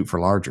got to shoot for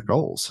larger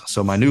goals.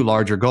 So my new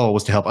larger goal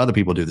was to help other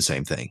people do the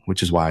same thing,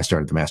 which is why I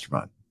started the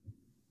mastermind.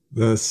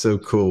 That's so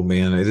cool,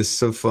 man. It is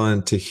so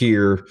fun to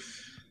hear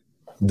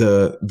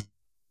the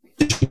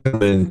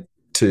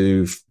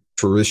to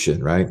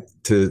fruition, right?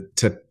 To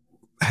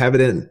have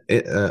it in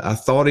a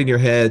thought in your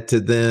head,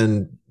 to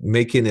then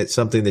making it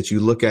something that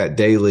you look at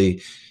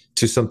daily,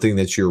 to something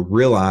that you're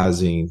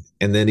realizing,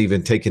 and then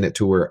even taking it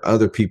to where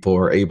other people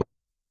are able to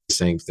do the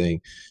same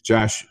thing.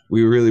 Josh,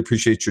 we really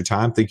appreciate your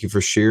time. Thank you for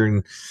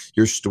sharing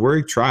your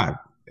story. Tribe,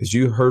 as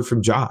you heard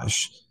from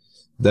Josh,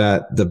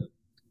 that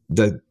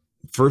the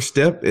first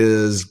step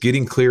is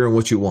getting clear on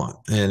what you want.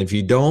 And if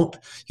you don't,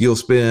 you'll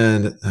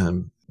spend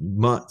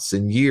months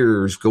and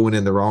years going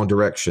in the wrong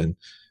direction.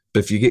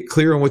 But if you get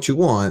clear on what you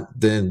want,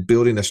 then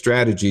building a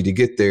strategy to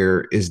get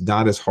there is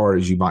not as hard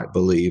as you might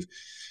believe.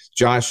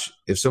 Josh,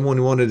 if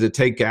someone wanted to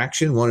take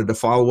action, wanted to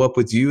follow up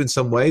with you in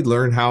some way,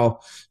 learn how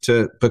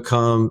to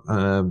become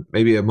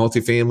maybe a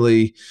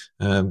multifamily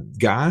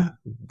guy,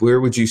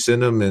 where would you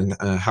send them, and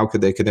how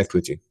could they connect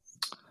with you?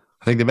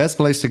 I think the best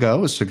place to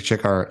go is to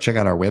check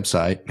out our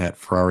website at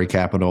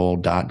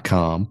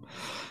ferraricapital.com.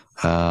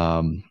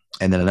 And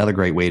then another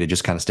great way to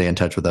just kind of stay in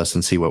touch with us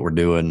and see what we're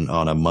doing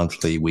on a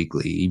monthly,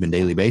 weekly, even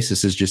daily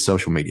basis is just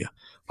social media.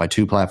 My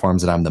two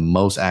platforms that I'm the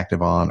most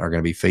active on are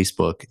going to be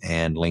Facebook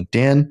and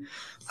LinkedIn.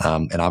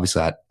 And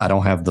obviously, I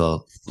don't have the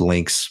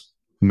links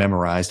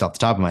memorized off the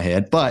top of my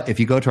head. But if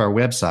you go to our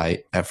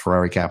website at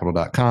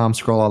ferraricapital.com,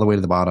 scroll all the way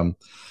to the bottom,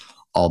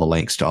 all the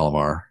links to all of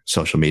our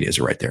social medias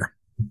are right there.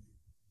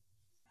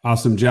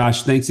 Awesome,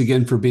 Josh. Thanks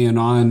again for being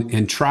on.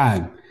 And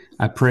Tribe,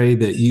 I pray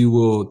that you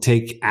will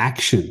take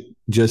action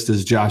just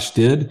as Josh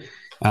did.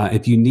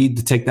 If you need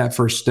to take that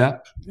first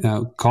step,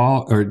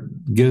 call or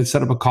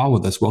set up a call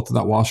with us,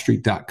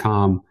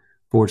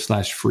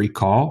 wealthwithoutwallstreet.com/free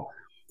call.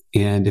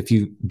 And if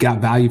you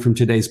got value from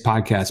today's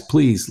podcast,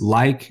 please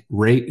like,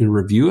 rate, and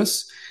review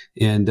us.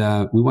 And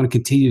we want to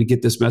continue to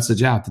get this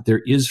message out that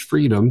there is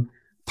freedom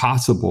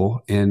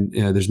possible. And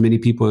there's many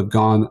people who have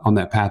gone on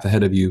that path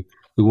ahead of you.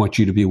 We want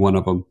you to be one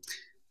of them.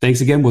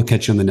 Thanks again. We'll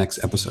catch you on the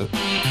next episode.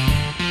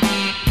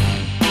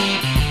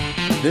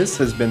 This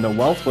has been the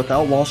Wealth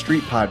Without Wall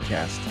Street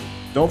podcast.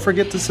 Don't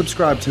forget to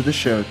subscribe to the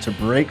show to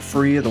break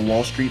free of the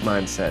Wall Street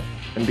mindset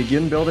and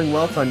begin building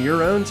wealth on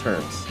your own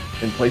terms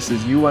in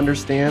places you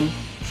understand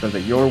so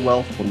that your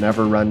wealth will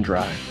never run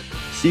dry.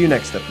 See you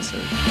next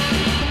episode.